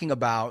talking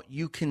about,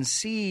 you can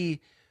see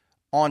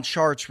on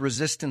charts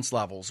resistance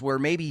levels where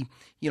maybe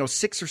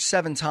 6 or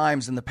 7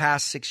 times in the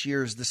past 6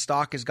 years the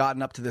stock has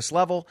gotten up to this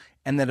level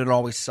and then it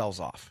always sells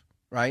off,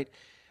 right?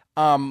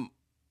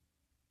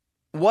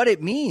 What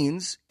it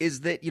means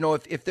is that,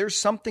 if there's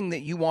something that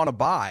you want to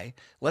buy,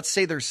 let's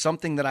say there's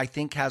something that I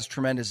think has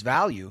tremendous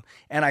value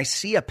and I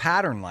see a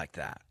pattern like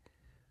that,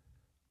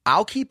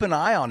 I'll keep an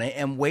eye on it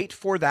and wait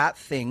for that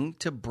thing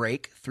to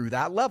break through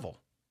that level,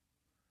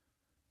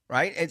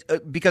 right?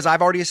 Because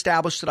I've already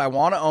established that I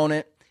want to own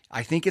it.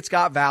 I think it's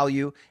got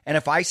value. And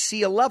if I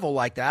see a level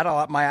like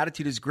that, my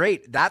attitude is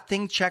great. That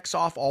thing checks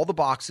off all the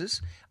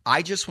boxes.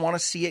 I just want to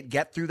see it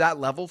get through that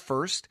level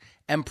first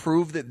and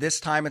prove that this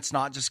time it's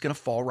not just going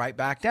to fall right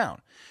back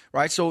down,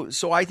 right?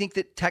 So I think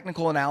that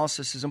technical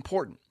analysis is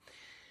important.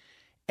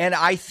 And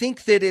I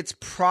think that it's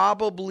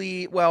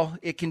probably,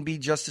 it can be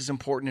just as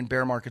important in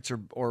bear markets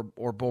or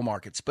bull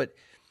markets. But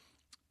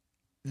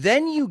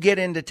then you get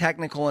into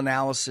technical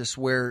analysis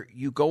where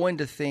you go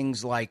into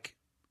things like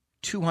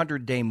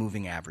 200-day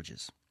moving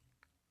averages.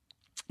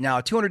 Now,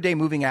 a 200-day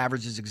moving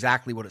average is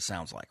exactly what it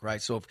sounds like,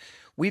 right? So if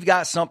we've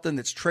got something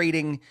that's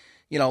trading,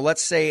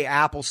 let's say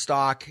Apple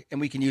stock,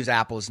 and we can use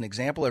Apple as an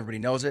example. Everybody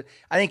knows it.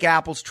 I think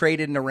Apple's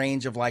traded in a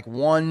range of like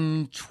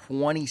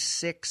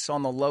 126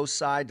 on the low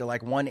side to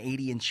like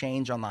 180 and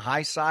change on the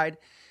high side.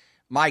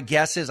 My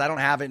guess is, I don't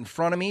have it in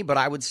front of me, but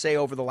I would say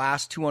over the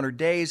last 200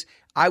 days,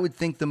 I would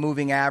think the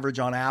moving average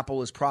on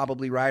Apple is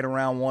probably right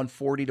around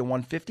 140 to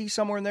 150,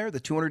 somewhere in there, the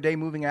 200-day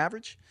moving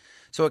average.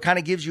 So it kind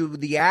of gives you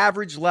the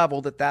average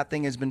level that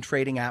thing has been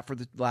trading at for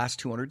the last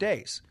 200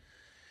 days.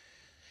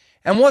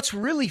 And what's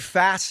really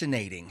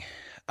fascinating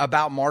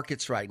about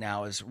markets right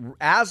now is,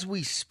 as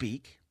we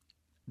speak,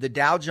 the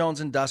Dow Jones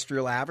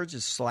Industrial Average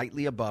is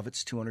slightly above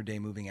its 200-day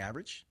moving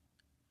average.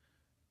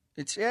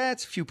 It's a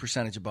few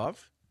percentage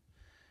above.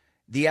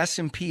 The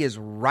S&P is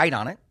right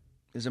on it.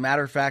 As a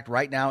matter of fact,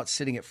 right now it's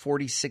sitting at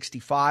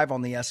 4065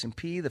 on the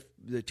S&P. The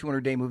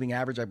 200-day moving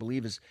average, I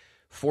believe, is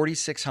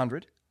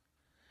 4,600.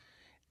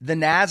 The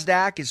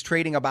NASDAQ is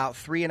trading about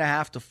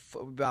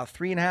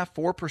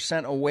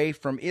 4% away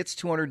from its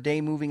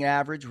 200-day moving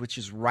average, which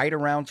is right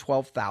around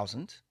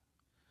 12,000.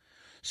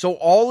 So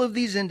all of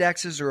these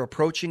indexes are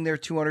approaching their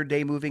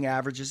 200-day moving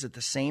averages at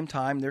the same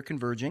time they're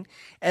converging.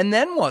 And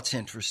then what's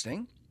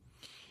interesting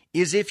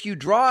is if you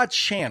draw a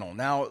channel.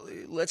 Now,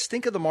 let's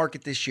think of the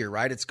market this year,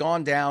 right? It's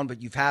gone down, but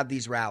you've had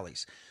these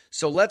rallies.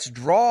 So let's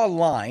draw a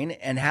line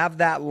and have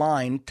that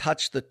line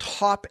touch the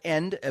top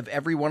end of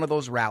every one of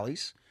those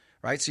rallies,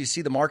 right? So you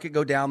see the market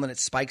go down, then it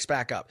spikes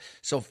back up.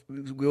 So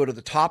we go to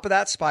the top of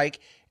that spike,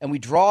 and we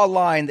draw a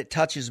line that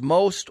touches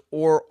most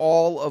or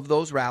all of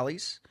those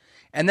rallies.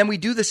 And then we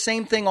do the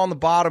same thing on the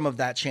bottom of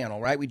that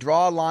channel, right? We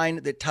draw a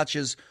line that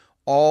touches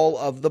all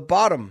of the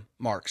bottom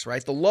marks,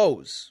 right? The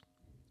lows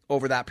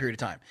over that period of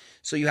time.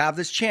 So you have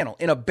this channel.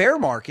 In a bear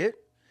market,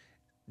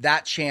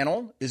 that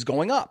channel is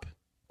going up.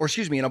 Or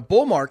in a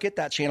bull market,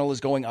 that channel is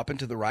going up and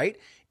to the right.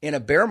 In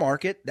a bear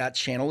market, that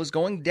channel is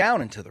going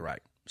down and to the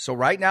right. So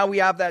right now we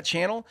have that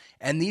channel,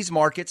 and these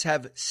markets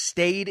have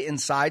stayed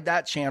inside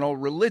that channel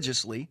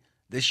religiously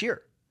this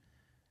year.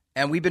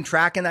 And we've been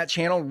tracking that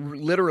channel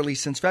literally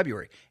since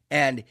February.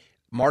 And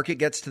market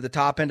gets to the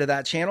top end of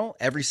that channel.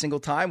 Every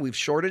single time we've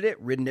shorted it,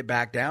 ridden it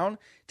back down,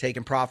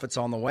 taken profits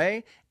on the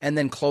way, and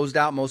then closed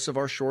out most of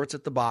our shorts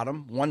at the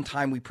bottom. One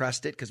time we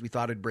pressed it because we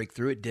thought it'd break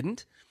through. It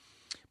didn't.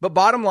 But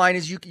bottom line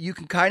is you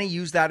can kind of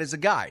use that as a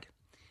guide.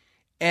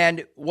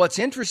 And what's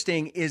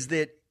interesting is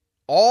that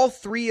all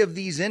three of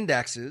these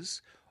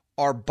indexes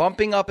are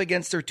bumping up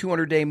against their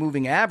 200-day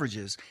moving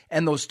averages.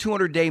 And those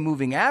 200-day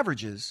moving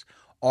averages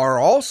are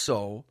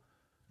also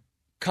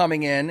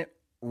coming in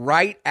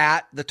right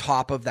at the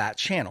top of that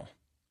channel.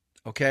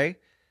 Okay?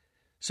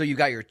 So you've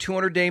got your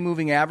 200-day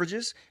moving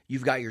averages,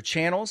 you've got your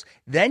channels,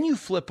 then you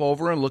flip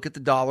over and look at the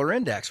dollar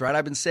index, right?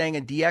 I've been saying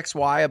a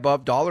DXY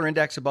above, dollar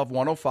index above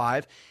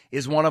 105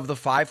 is one of the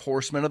 5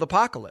 horsemen of the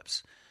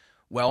apocalypse.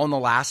 Well, in the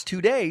last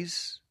 2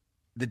 days,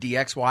 the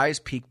DXY has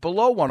peaked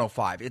below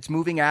 105. Its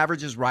moving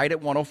average is right at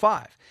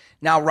 105.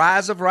 Now,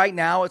 as of right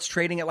now, it's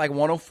trading at like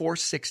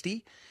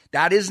 104.60.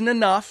 That isn't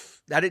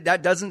enough.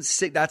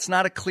 That's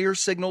not a clear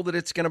signal that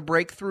it's going to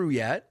break through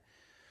yet.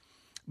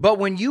 But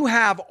when you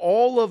have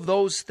all of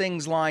those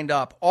things lined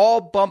up,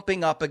 all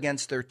bumping up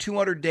against their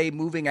 200-day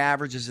moving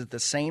averages at the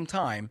same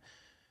time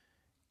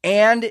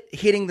and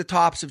hitting the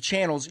tops of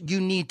channels, you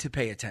need to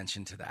pay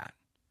attention to that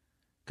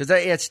because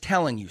it's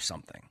telling you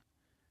something,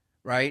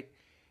 right?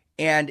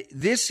 And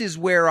this is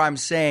where I'm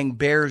saying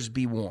bears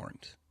be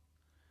warned.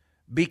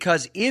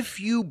 Because if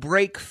you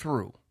break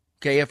through,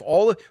 okay,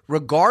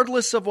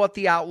 regardless of what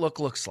the outlook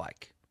looks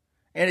like,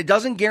 and it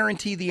doesn't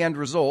guarantee the end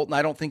result, and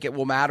I don't think it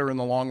will matter in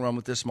the long run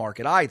with this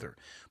market either.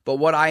 But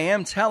what I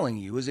am telling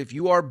you is if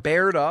you are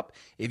bared up,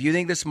 if you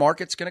think this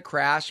market's going to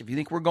crash, if you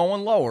think we're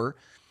going lower,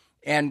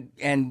 and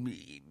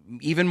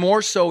even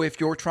more so if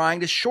you're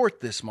trying to short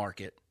this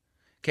market,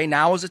 okay,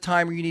 now is a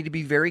time where you need to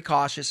be very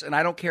cautious, and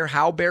I don't care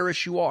how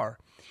bearish you are.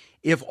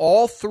 If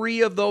all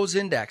three of those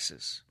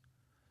indexes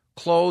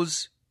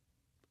close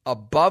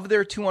above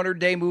their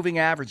 200-day moving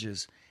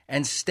averages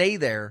and stay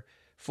there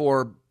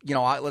for,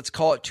 let's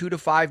call it 2 to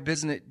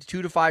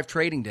 5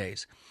 trading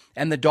days,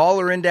 and the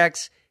dollar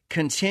index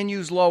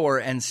continues lower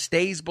and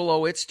stays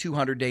below its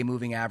 200-day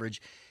moving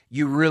average,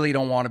 you really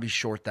don't want to be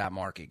short that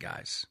market,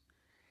 guys.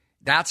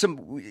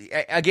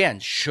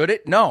 Again, should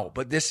it? No,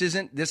 but this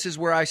is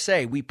where I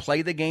say we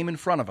play the game in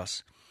front of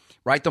us,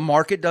 right? The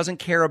market doesn't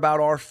care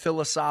about our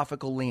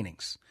philosophical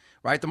leanings,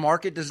 right? The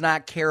market does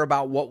not care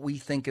about what we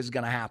think is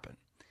going to happen.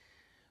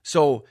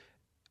 So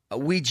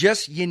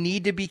you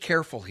need to be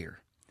careful here.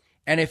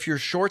 And if you're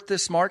short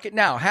this market,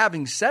 now,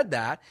 having said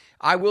that,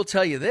 I will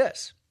tell you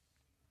this.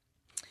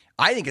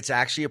 I think it's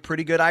actually a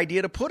pretty good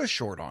idea to put a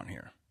short on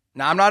here.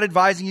 Now, I'm not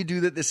advising you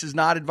do that. This is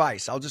not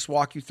advice. I'll just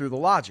walk you through the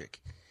logic.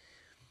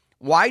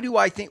 Why do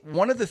I think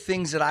one of the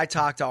things that I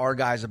talk to our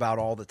guys about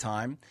all the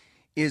time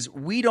is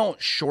we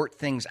don't short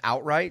things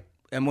outright.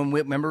 And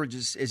remember,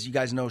 just as you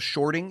guys know,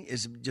 shorting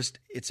is just,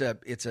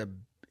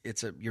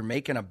 you're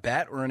making a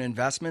bet or an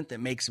investment that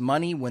makes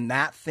money when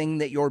that thing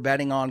that you're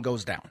betting on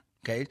goes down.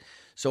 Okay.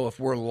 So if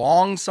we're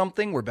long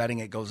something, we're betting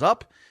it goes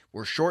up.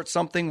 We're short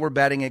something, we're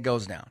betting it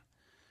goes down.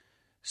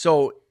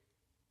 So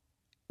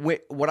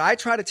what I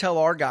try to tell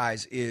our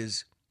guys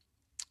is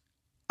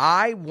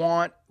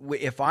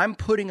if I'm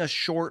putting a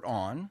short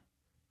on,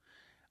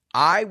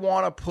 I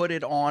want to put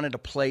it on at a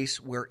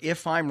place where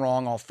if I'm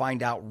wrong, I'll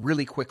find out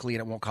really quickly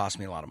and it won't cost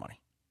me a lot of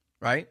money,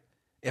 right?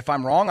 If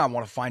I'm wrong, I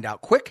want to find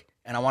out quick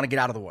and I want to get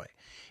out of the way.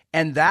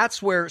 And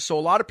that's where, so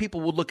a lot of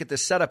people would look at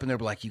this setup and they'll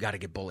be like, you got to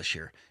get bullish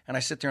here. And I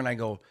sit there and I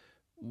go,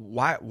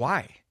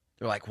 why?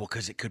 They're like, well,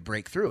 because it could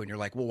break through. And you're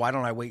like, well, why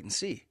don't I wait and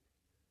see?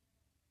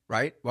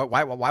 Right?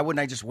 Why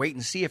wouldn't I just wait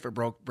and see if it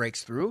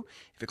breaks through?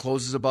 If it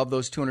closes above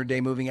those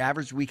 200-day moving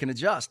average, we can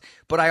adjust.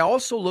 But I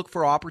also look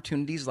for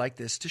opportunities like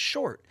this to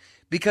short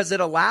because it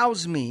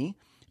allows me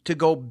to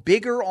go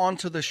bigger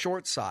onto the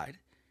short side.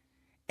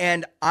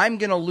 And I'm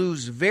going to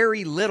lose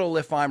very little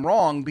if I'm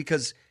wrong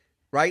because,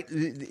 right,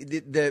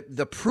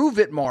 the prove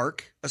it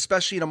mark,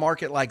 especially in a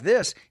market like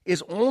this,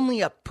 is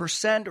only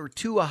 1% or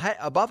 2%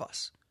 above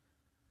us.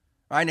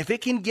 Right? And if it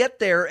can get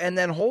there and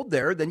then hold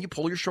there, then you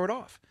pull your short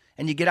off.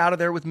 And you get out of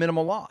there with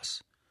minimal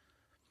loss.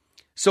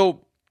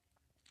 So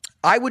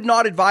I would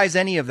not advise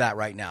any of that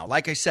right now.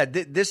 Like I said,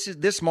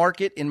 this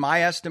market, in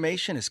my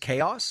estimation, is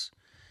chaos.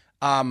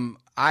 As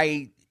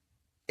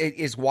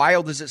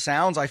wild as it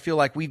sounds, I feel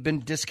like we've been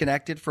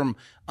disconnected from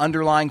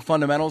underlying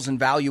fundamentals and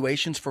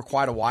valuations for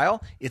quite a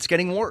while. It's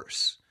getting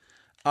worse.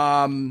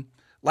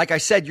 Like I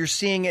said, you're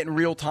seeing it in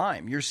real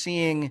time. You're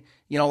seeing,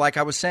 like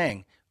I was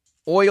saying,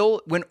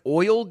 when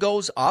oil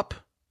goes up,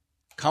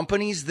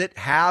 companies that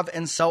have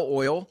and sell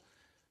oil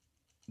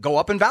go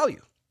up in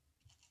value,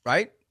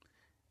 right?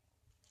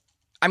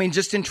 I mean,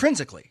 just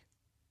intrinsically.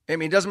 I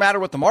mean, it doesn't matter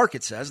what the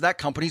market says. That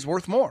company's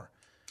worth more,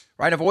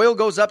 right? If oil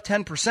goes up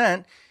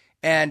 10%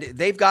 and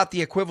they've got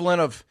the equivalent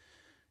of,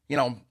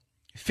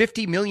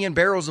 50 million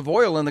barrels of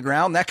oil in the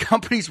ground, that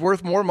company's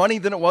worth more money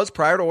than it was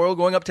prior to oil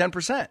going up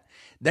 10%.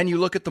 Then you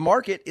look at the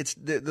market, it's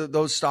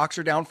those stocks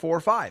are down 4 or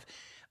 5.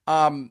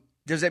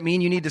 Does that mean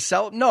you need to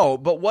sell it? No,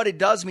 but what it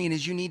does mean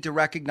is you need to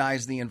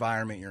recognize the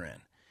environment you're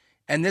in.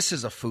 And this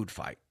is a food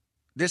fight.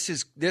 This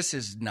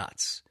is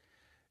nuts.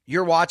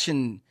 You're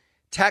watching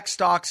tech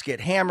stocks get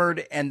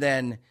hammered and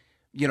then,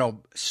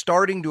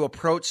 starting to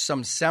approach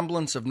some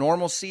semblance of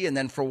normalcy. And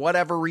then for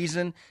whatever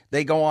reason,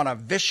 they go on a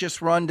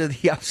vicious run to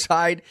the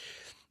upside.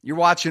 You're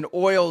watching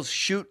oil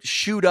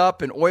shoot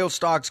up and oil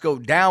stocks go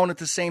down at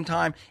the same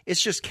time.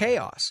 It's just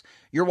chaos.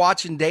 You're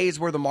watching days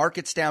where the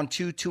market's down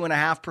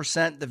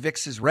 2.5%. The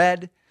VIX is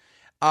red.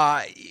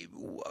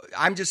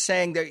 I'm just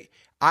saying that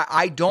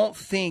I don't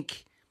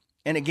think,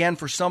 and again,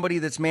 for somebody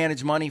that's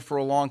managed money for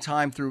a long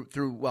time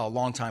a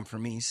long time for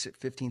me,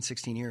 15,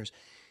 16 years,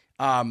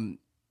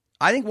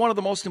 I think one of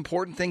the most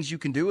important things you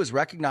can do is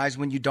recognize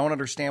when you don't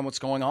understand what's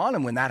going on.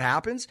 And when that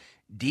happens,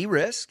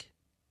 de-risk,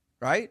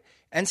 right?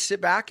 And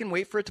sit back and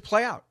wait for it to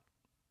play out.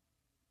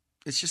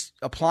 It's just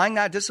applying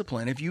that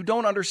discipline. If you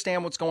don't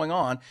understand what's going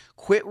on,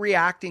 quit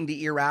reacting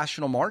to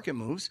irrational market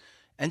moves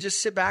and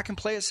just sit back and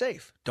play it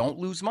safe. Don't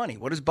lose money.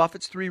 What is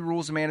Buffett's 3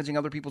 rules of managing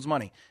other people's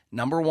money?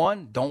 Number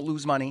 1, don't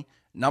lose money.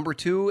 Number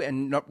 2,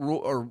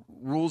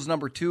 rules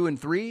number 2 and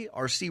 3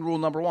 are C rule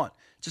number 1.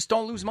 Just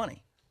don't lose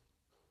money,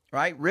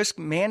 right?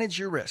 Manage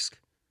your risk.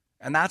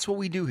 And that's what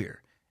we do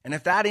here. And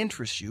if that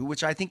interests you,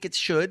 which I think it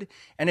should,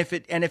 and if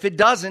it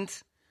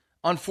doesn't,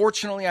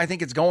 unfortunately, I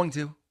think it's going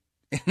to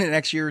in the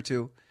next year or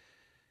two.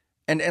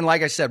 And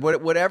like I said,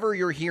 whatever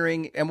you're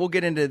hearing, and we'll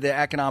get into the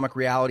economic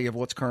reality of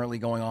what's currently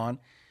going on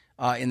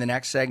in the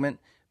next segment,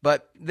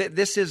 but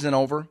this isn't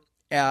over.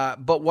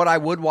 But what I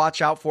would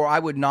watch out for, I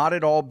would not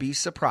at all be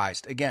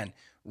surprised. Again,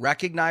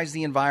 recognize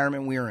the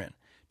environment we're in.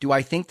 Do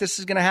I think this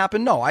is going to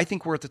happen? No, I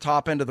think we're at the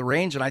top end of the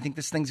range, and I think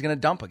this thing's going to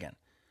dump again.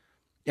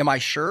 Am I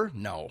sure?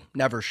 No,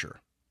 never sure.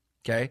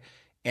 Okay?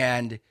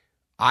 And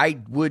I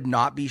would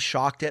not be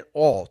shocked at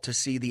all to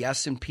see the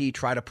S&P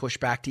try to push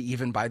back to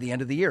even by the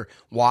end of the year.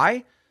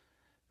 Why?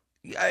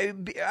 I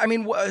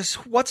mean,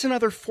 what's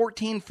another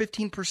 14,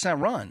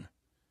 15% run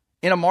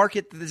in a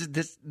market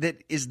that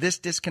is this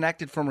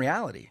disconnected from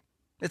reality?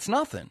 It's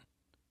nothing,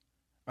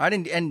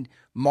 right? And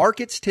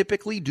markets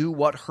typically do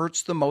what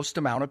hurts the most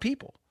amount of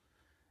people.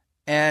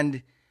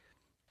 And,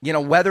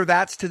 whether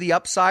that's to the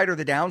upside or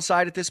the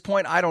downside at this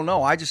point, I don't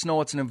know. I just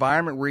know it's an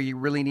environment where you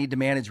really need to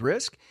manage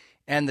risk.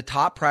 And the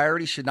top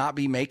priority should not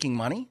be making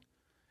money,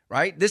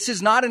 right? This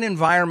is not an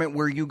environment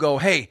where you go,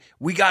 hey,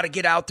 we got to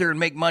get out there and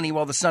make money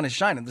while the sun is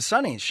shining. The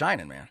sun ain't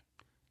shining, man.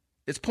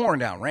 It's pouring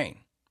down rain,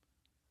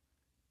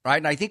 right?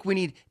 And I think we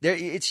need,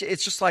 it's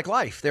just like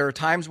life. There are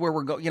times where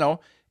we're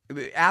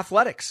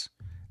athletics.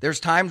 There's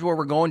times where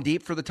we're going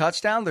deep for the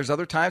touchdown. There's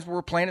other times where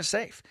we're playing it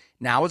safe.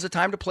 Now is the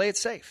time to play it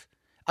safe.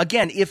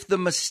 Again, if the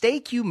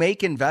mistake you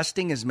make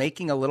investing is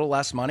making a little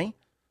less money,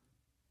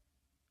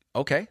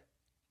 okay,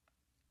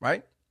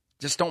 right?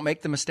 Just don't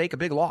make the mistake a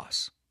big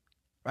loss,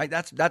 right?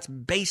 That's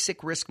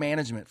basic risk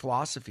management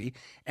philosophy.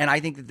 And I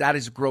think that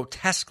is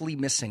grotesquely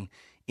missing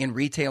in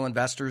retail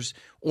investors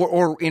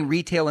or in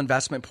retail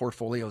investment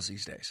portfolios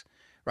these days,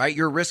 right?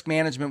 Your risk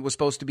management was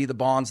supposed to be the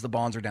bonds. The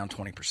bonds are down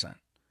 20%.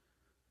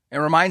 It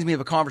reminds me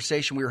of a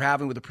conversation we were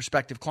having with a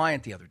prospective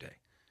client the other day.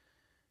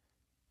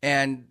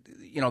 And,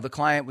 the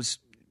client was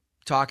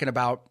talking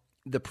about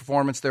the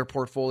performance of their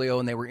portfolio,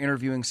 and they were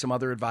interviewing some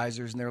other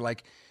advisors, and they're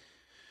like,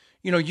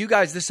 you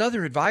guys, this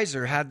other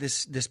advisor had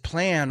this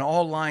plan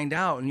all lined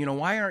out, and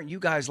why aren't you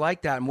guys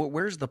like that? And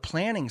where's the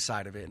planning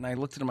side of it? And I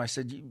looked at him. I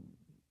said, do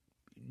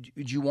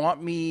you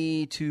want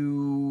me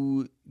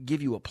to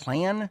give you a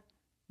plan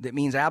that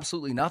means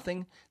absolutely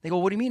nothing? They go,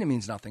 what do you mean it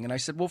means nothing? And I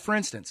said, well, for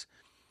instance,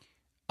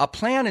 a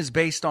plan is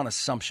based on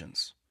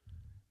assumptions.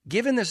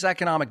 Given this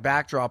economic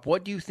backdrop,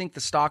 what do you think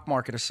the stock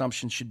market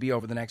assumption should be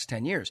over the next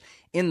 10 years?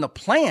 In the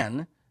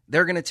plan,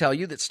 they're going to tell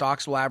you that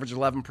stocks will average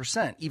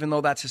 11%, even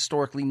though that's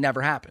historically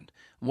never happened.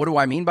 What do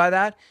I mean by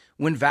that?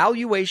 When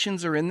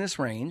valuations are in this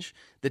range,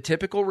 the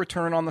typical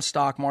return on the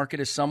stock market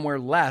is somewhere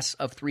less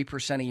of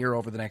 3% a year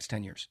over the next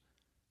 10 years.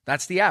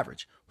 That's the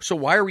average. So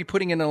why are we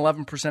putting in an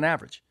 11%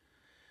 average?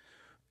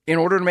 In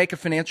order to make a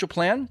financial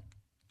plan,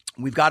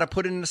 we've got to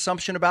put in an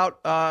assumption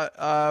about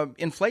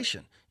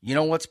inflation. You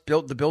know what's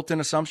the built-in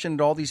assumption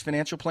to all these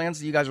financial plans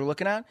that you guys are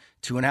looking at?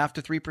 2.5%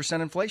 to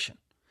 3% inflation.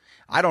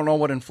 I don't know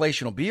what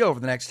inflation will be over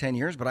the next 10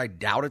 years, but I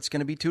doubt it's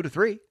going to be 2 to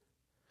 3.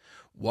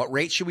 What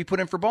rate should we put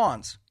in for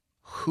bonds?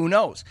 Who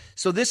knows?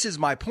 So this is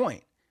my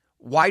point.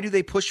 Why do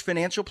they push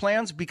financial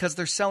plans? Because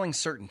they're selling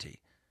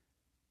certainty.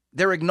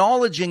 They're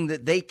acknowledging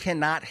that they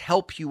cannot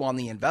help you on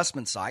the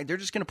investment side. They're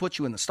just going to put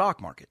you in the stock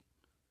market.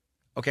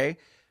 Okay?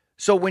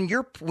 So when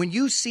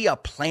you see a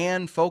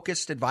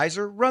plan-focused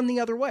advisor, run the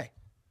other way.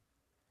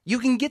 You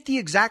can get the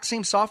exact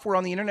same software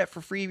on the internet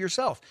for free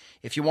yourself.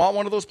 If you want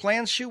one of those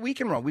plans, shoot, we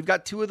can run. We've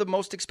got 2 of the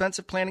most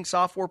expensive planning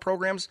software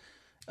programs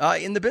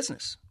in the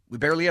business. We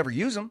barely ever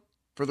use them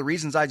for the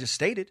reasons I just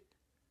stated.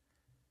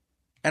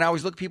 And I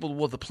always look at people,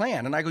 well, the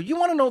plan. And I go, you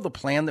want to know the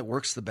plan that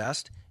works the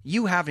best?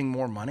 You having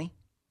more money,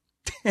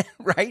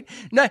 right?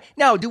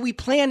 Now, do we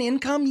plan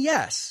income?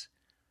 Yes.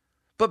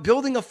 But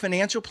building a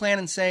financial plan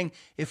and saying,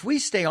 if we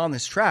stay on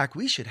this track,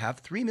 we should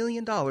have $3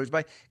 million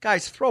by,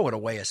 guys, throw it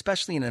away,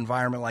 especially in an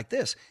environment like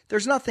this.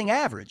 There's nothing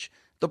average.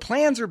 The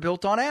plans are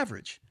built on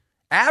average.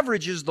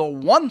 Average is the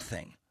one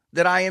thing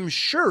that I am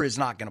sure is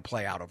not going to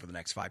play out over the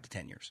next 5 to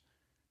 10 years.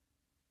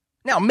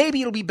 Now, maybe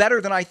it'll be better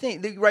than I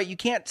think, right? You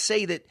can't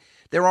say that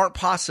there aren't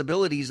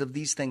possibilities of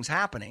these things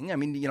happening. I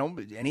mean,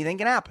 anything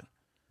can happen.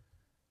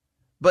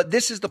 But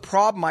this is the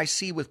problem I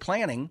see with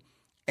planning.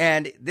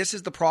 And this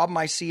is the problem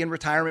I see in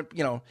retirement.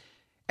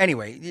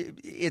 Anyway,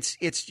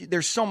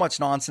 there's so much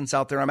nonsense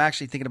out there. I'm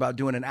actually thinking about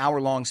doing an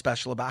hour-long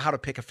special about how to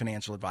pick a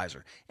financial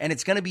advisor. And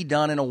it's going to be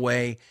done in a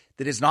way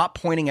that is not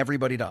pointing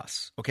everybody to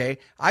us, okay?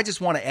 I just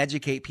want to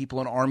educate people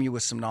and arm you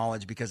with some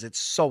knowledge because it's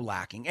so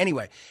lacking.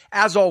 Anyway,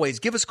 as always,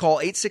 give us a call,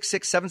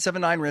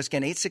 866-779-RISK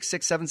and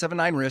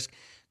 866-779-RISK.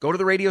 Go to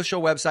the radio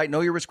show website,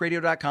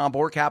 knowyourriskradio.com,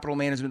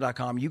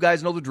 BulwarkCapitalManagement.com. You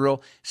guys know the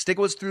drill. Stick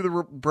with us through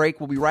the break.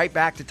 We'll be right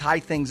back to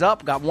tie things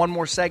up. Got one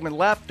more segment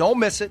left. Don't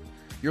miss it.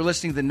 You're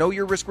listening to the Know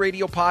Your Risk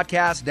Radio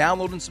podcast.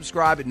 Download and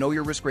subscribe at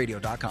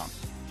knowyourriskradio.com.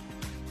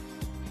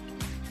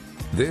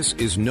 This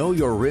is Know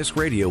Your Risk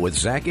Radio with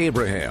Zach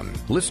Abraham.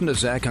 Listen to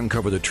Zach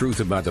uncover the truth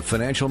about the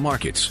financial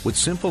markets with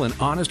simple and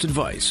honest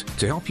advice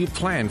to help you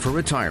plan for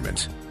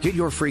retirement. Get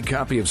your free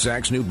copy of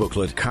Zach's new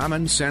booklet,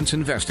 Common Sense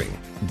Investing.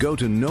 Go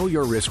to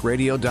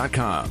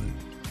knowyourriskradio.com.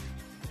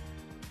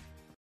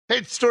 Hey,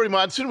 it's Story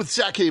Monson with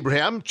Zach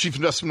Abraham, Chief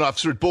Investment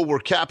Officer at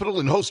Bulwark Capital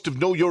and host of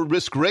Know Your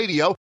Risk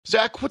Radio.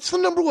 Zach, what's the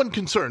number one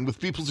concern with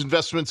people's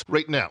investments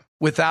right now?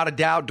 Without a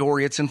doubt,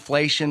 Dory, it's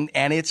inflation,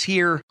 and it's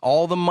here.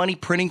 All the money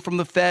printing from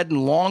the Fed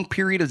and long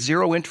period of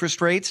zero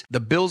interest rates, the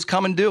bills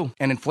come and due,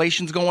 and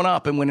inflation's going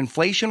up. And when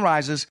inflation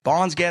rises,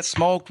 bonds get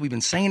smoked. We've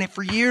been saying it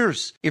for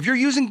years. If you're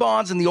using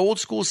bonds in the old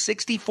school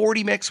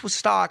 60-40 mix with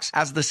stocks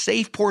as the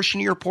safe portion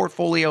of your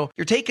portfolio,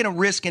 you're taking a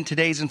risk in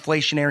today's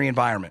inflationary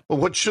environment. Well,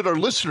 what should our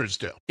listeners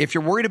do? If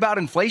you're worried about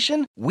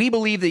inflation, we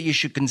believe that you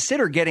should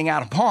consider getting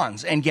out of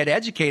bonds and get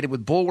educated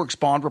with Bulwark's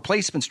bond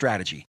replacement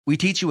strategy. We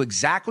teach you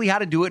exactly how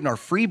to do it in our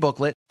free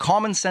booklet,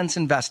 Common Sense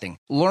Investing.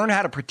 Learn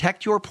how to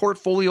protect your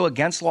portfolio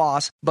against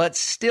loss, but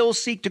still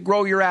seek to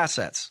grow your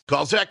assets.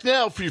 Call Zach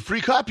now for your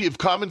free copy of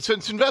Common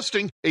Sense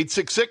Investing,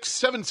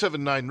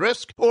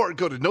 866-779-RISK, or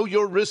go to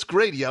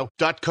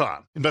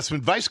knowyourriskradio.com.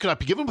 Investment advice cannot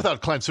be given without a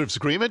client service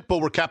agreement.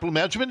 Bulwark Capital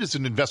Management is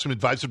an investment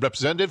advisor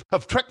representative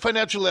of Trek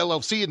Financial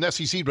LLC, an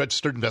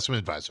SEC-registered investment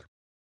advisor.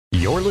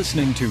 You're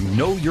listening to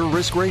Know Your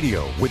Risk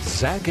Radio with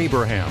Zach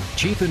Abraham,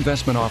 Chief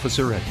Investment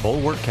Officer at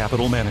Bulwark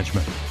Capital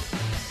Management.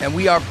 And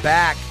we are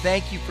back.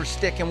 Thank you for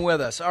sticking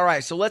with us. All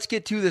right, so let's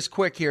get to this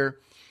quick here.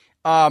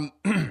 Got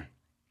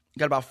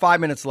about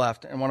 5 minutes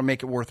left and want to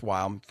make it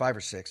worthwhile, 5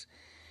 or 6.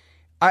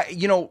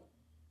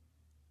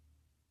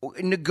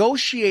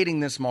 Negotiating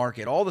this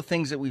market, all the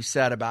things that we've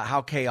said about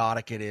how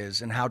chaotic it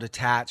is and how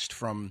detached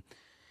from...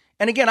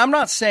 And again, I'm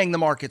not saying the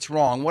market's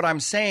wrong. What I'm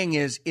saying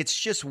is it's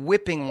just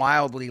whipping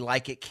wildly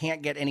like it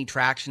can't get any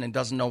traction and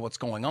doesn't know what's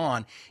going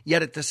on.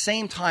 Yet at the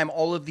same time,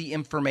 all of the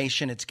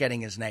information it's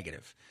getting is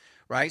negative,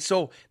 right?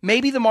 So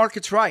maybe the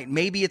market's right.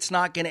 Maybe it's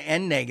not going to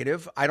end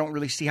negative. I don't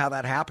really see how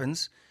that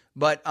happens.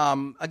 But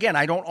again,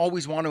 I don't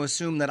always want to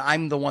assume that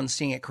I'm the one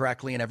seeing it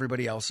correctly and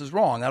everybody else is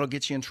wrong. That'll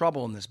get you in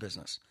trouble in this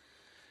business.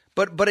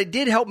 But it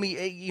did help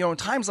me, in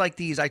times like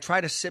these, I try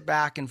to sit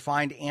back and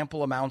find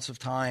ample amounts of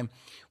time,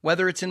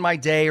 whether it's in my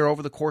day or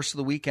over the course of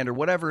the weekend or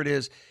whatever it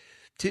is,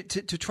 to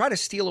try to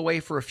steal away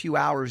for a few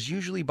hours,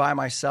 usually by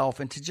myself,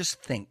 and to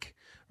just think,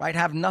 right?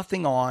 Have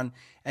nothing on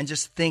and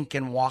just think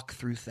and walk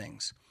through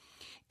things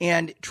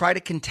and try to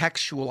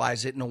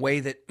contextualize it in a way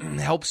that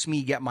helps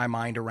me get my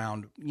mind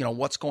around,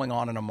 what's going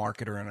on in a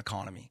market or an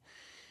economy.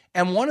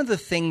 And one of the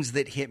things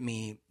that hit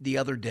me the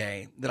other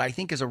day that I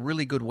think is a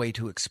really good way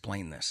to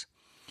explain this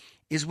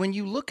is when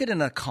you look at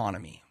an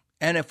economy,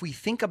 and if we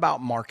think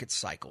about market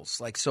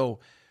cycles,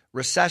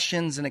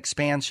 recessions and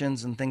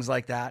expansions and things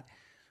like that,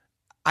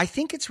 I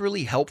think it's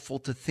really helpful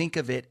to think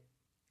of it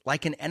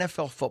like an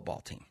NFL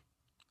football team,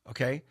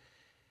 okay?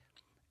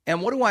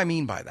 And what do I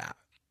mean by that?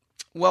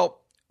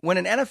 Well, when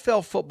an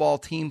NFL football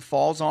team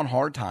falls on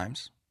hard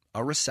times,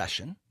 a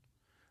recession,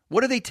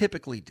 what do they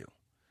typically do?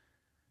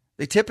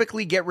 They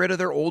typically get rid of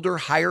their older,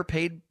 higher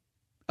paid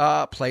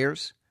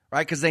players,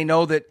 right? Because they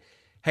know that,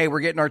 hey,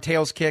 we're getting our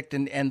tails kicked,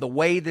 and the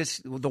way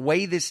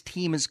this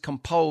team is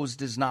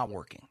composed is not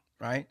working,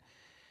 right?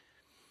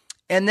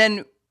 And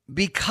then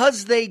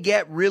because they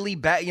get really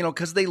bad,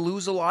 because they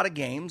lose a lot of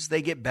games,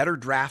 they get better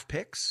draft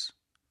picks,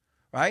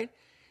 right?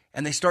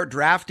 And they start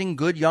drafting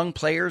good young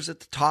players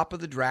at the top of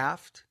the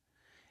draft.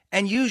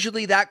 And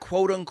usually that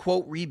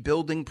quote-unquote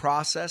rebuilding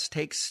process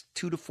takes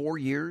 2 to 4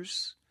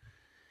 years.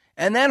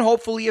 And then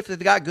hopefully if they've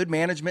got good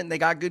management and they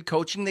got good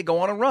coaching, they go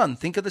on a run.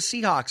 Think of the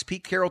Seahawks.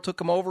 Pete Carroll took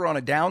them over on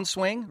a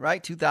downswing,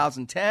 right?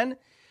 2010.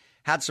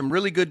 Had some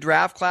really good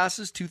draft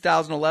classes,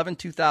 2011,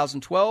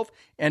 2012.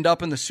 End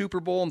up in the Super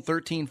Bowl in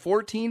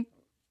 13-14.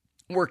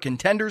 Were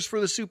contenders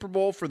for the Super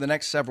Bowl for the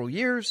next several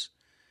years.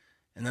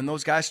 And then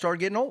those guys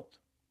started getting old,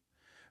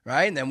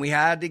 right? And then we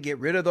had to get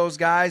rid of those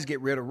guys, get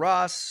rid of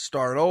Russ,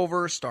 start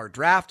over, start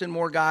drafting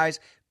more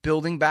guys,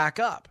 building back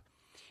up.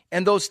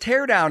 And those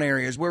teardown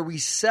areas where we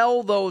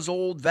sell those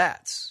old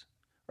vets,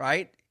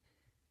 right?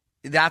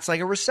 That's like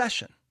a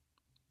recession.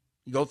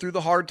 You go through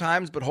the hard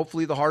times, but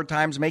hopefully the hard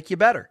times make you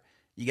better.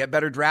 You get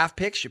better draft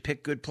picks, you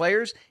pick good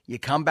players, you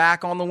come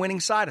back on the winning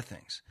side of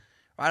things.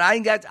 Right?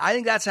 I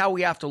think that's how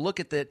we have to look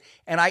at that,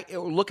 and I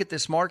look at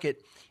this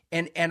market.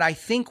 And I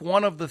think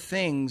one of the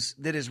things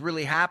that is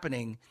really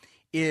happening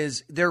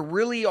is there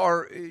really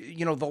are,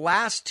 the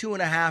last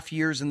 2.5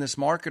 years in this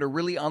market are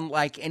really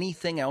unlike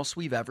anything else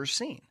we've ever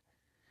seen.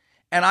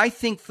 And I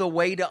think the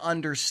way to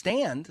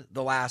understand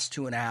the last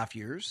 2.5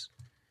 years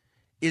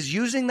is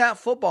using that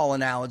football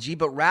analogy,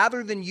 but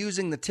rather than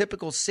using the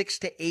typical 6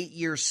 to 8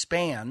 year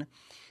span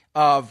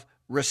of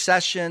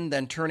recession,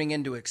 then turning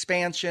into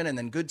expansion, and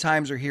then good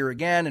times are here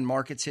again and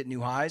markets hit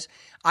new highs,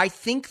 I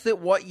think that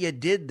what you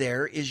did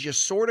there is you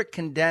sort of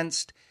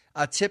condensed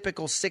a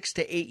typical 6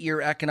 to 8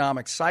 year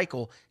economic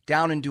cycle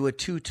down into a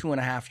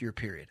 2.5 year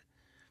period,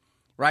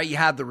 right? You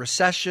had the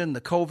recession,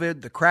 the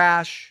COVID, the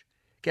crash,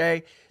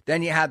 okay?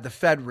 Then you had the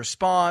Fed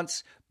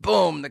response,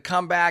 boom, the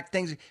comeback,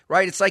 things,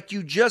 right? It's like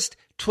you just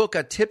took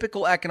a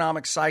typical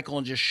economic cycle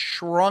and just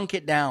shrunk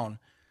it down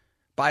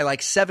by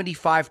like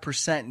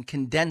 75% and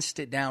condensed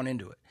it down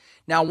into it.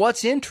 Now,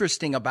 what's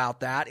interesting about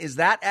that is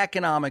that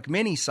economic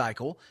mini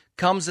cycle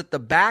comes at the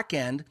back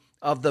end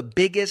of the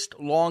biggest,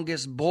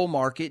 longest bull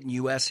market in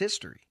U.S.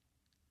 history.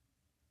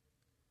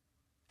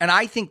 And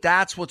I think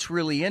that's what's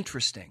really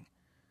interesting,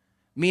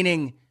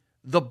 meaning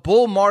the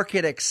bull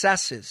market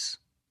excesses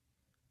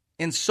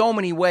in so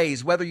many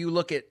ways, whether you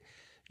look at,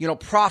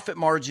 profit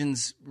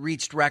margins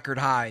reached record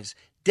highs,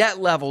 debt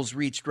levels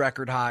reached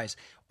record highs,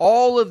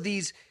 all of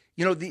these,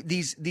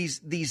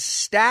 these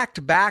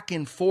stacked back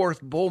and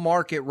forth bull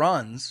market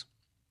runs,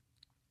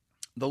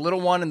 the little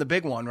one and the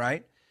big one,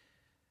 right,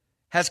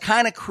 has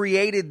kind of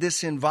created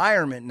this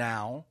environment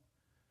now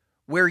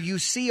where you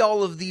see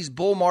all of these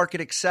bull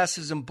market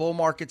excesses and bull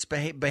markets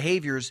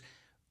behaviors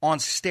on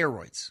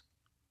steroids,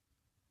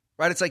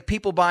 right? It's like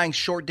people buying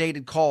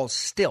short-dated calls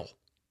still.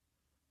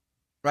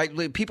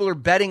 Right? People are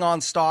betting on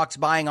stocks,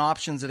 buying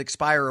options that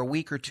expire a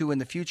week or two in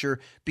the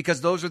future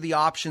because those are the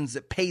options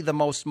that pay the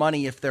most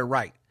money if they're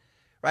right.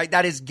 Right?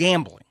 That is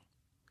gambling.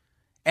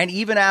 And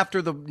even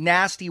after the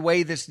nasty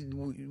way this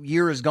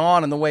year has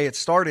gone and the way it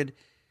started,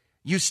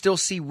 you still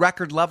see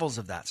record levels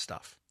of that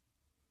stuff.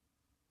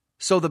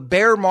 So the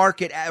bear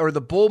market or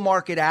the bull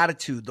market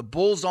attitude, the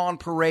bulls on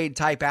parade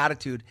type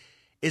attitude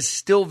is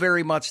still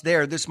very much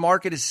there. This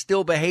market is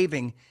still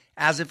behaving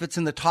as if it's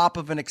in the top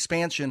of an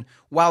expansion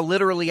while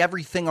literally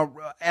everything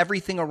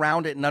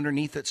around it and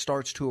underneath it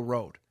starts to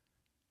erode.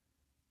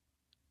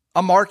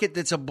 A market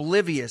that's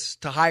oblivious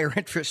to higher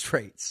interest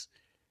rates.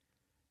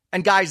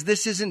 And guys,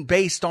 this isn't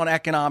based on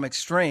economic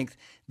strength.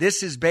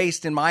 This is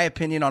based, in my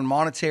opinion, on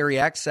monetary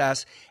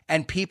excess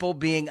and people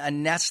being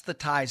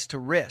anesthetized to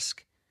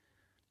risk.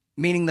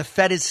 Meaning the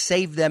Fed has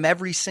saved them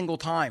every single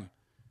time.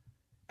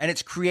 And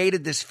it's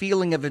created this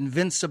feeling of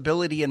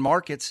invincibility in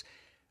markets.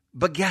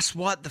 But guess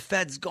what? The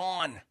Fed's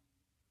gone.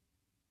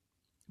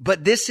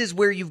 But this is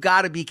where you've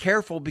got to be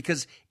careful,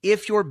 because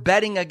if you're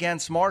betting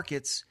against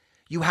markets,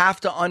 you have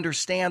to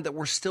understand that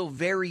we're still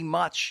very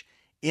much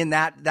in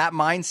that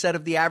mindset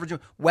of the average.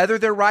 Whether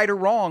they're right or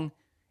wrong,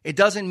 It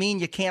doesn't mean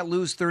you can't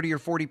lose 30 or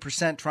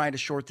 40% trying to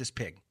short this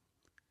pig.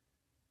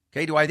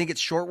 Okay, do I think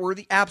it's short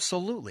worthy?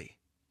 Absolutely.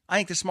 I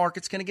think this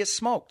market's going to get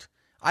smoked.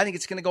 I think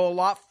it's going to go a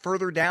lot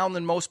further down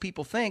than most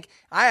people think.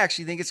 I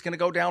actually think it's going to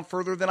go down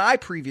further than I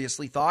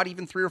previously thought,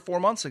 even 3 or 4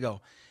 months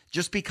ago,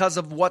 just because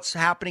of what's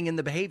happening in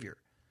the behavior.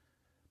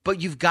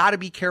 But you've got to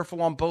be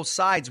careful on both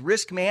sides.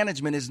 Risk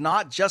management is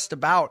not just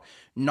about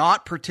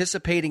not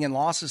participating in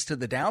losses to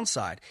the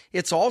downside.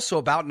 It's also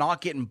about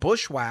not getting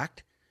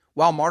bushwhacked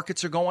while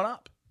markets are going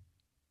up.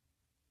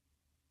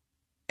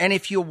 And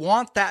if you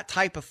want that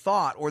type of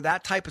thought or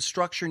that type of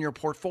structure in your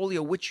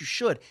portfolio, which you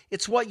should,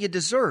 it's what you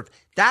deserve.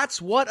 That's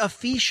what a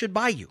fee should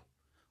buy you.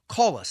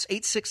 Call us,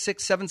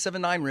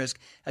 866-779-RISK.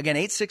 Again,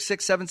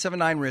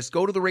 866-779-RISK.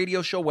 Go to the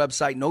radio show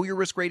website,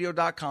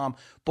 knowyourriskradio.com,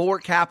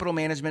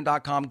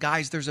 bulwarkcapitalmanagement.com.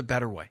 Guys, there's a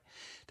better way.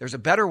 There's a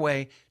better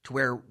way to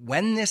where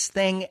when this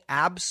thing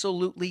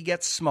absolutely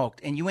gets smoked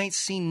and you ain't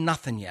seen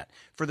nothing yet,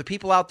 for the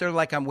people out there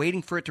like I'm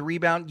waiting for it to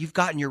rebound, you've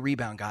gotten your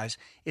rebound, guys.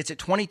 It's at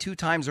 22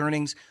 times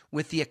earnings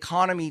with the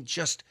economy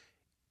just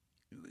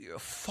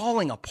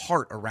falling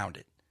apart around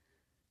it.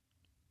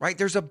 Right?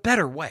 There's a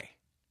better way.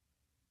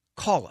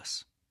 Call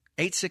us.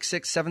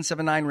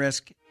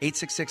 866-779-RISK,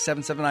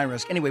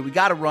 866-779-RISK. Anyway, we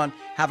got to run.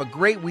 Have a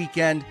great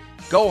weekend.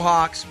 Go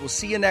Hawks. We'll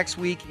see you next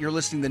week. You're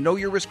listening to the Know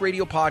Your Risk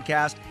Radio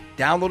podcast.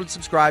 Download and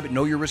subscribe at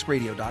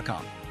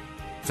knowyourriskradio.com.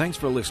 Thanks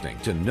for listening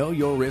to Know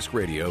Your Risk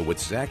Radio with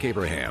Zach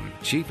Abraham,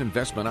 Chief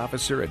Investment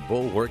Officer at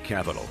Bulwark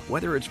Capital.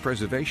 Whether it's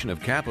preservation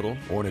of capital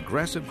or an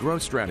aggressive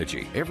growth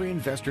strategy, every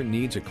investor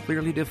needs a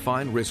clearly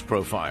defined risk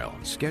profile.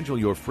 Schedule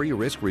your free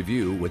risk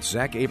review with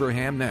Zach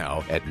Abraham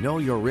now at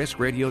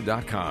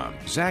knowyourriskradio.com.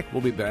 Zach will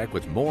be back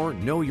with more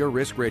Know Your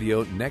Risk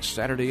Radio next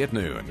Saturday at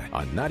noon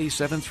on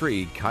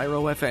 97.3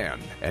 Cairo FM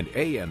and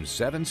AM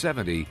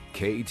 770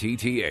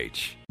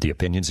 KTTH. The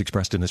opinions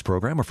expressed in this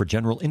program are for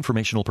general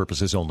informational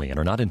purposes only and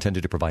are not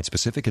intended to provide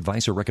specific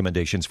advice or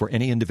recommendations for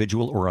any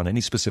individual or on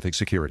any specific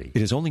security.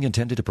 It is only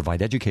intended to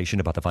provide education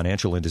about the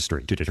financial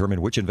industry. To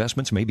determine which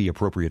investments may be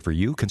appropriate for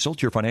you,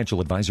 consult your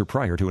financial advisor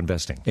prior to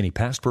investing. Any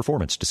past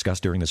performance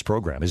discussed during this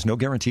program is no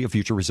guarantee of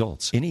future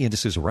results. Any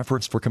indices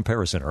referenced for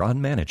comparison are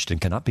unmanaged and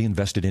cannot be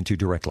invested into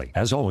directly.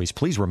 As always,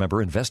 please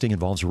remember investing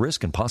involves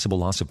risk and possible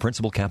loss of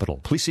principal capital.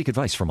 Please seek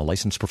advice from a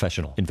licensed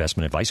professional.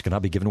 Investment advice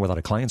cannot be given without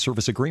a client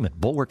service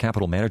agreement. Bulwark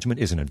Capital Management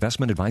is an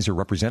investment advisor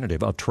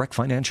representative of Trek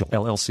Financial,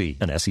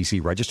 LLC, an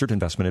SEC-registered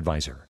investment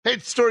advisor. Hey,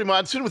 it's Story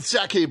Monson with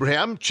Zach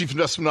Abraham, Chief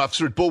Investment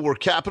Officer at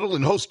Bulwark Capital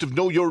and host of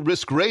Know Your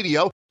Risk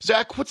Radio.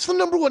 Zach, what's the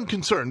number one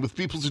concern with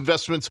people's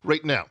investments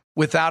right now?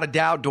 Without a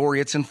doubt,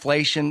 Dory, it's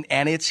inflation,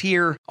 and it's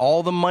here.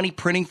 All the money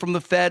printing from the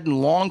Fed and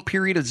long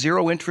period of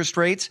zero interest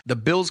rates, the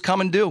bills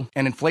come and due,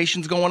 and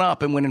inflation's going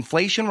up. And when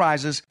inflation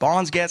rises,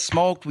 bonds get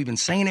smoked. We've been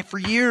saying it for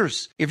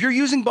years. If you're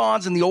using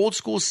bonds in the old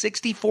school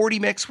 60-40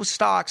 mix with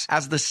stocks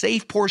as the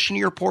safe portion of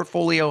your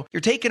portfolio,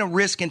 you're taking a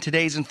risk in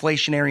today's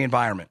inflationary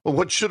environment. Well,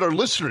 what should our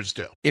listeners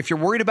do? If you're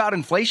worried about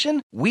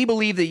inflation, we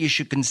believe that you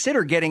should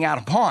consider getting out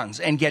of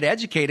bonds and get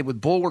educated with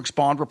Bulwark's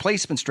bond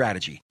replacement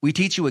strategy. We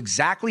teach you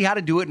exactly how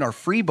to do it in our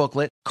free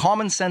booklet,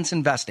 Common Sense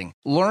Investing.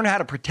 Learn how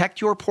to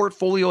protect your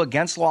portfolio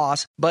against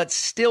loss, but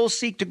still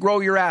seek to grow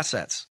your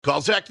assets.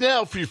 Call Zach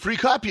now for your free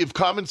copy of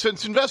Common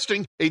Sense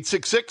Investing,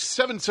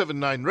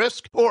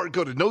 866-779-RISK, or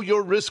go to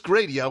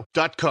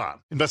knowyourriskradio.com.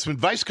 Investment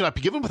advice cannot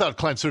be given without a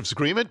client service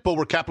agreement.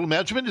 Bulwark Capital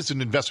Management is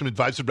an investment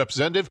advisor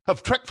representative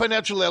of Trek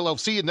Financial,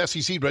 LLC, an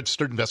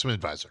SEC-registered investment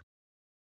advisor.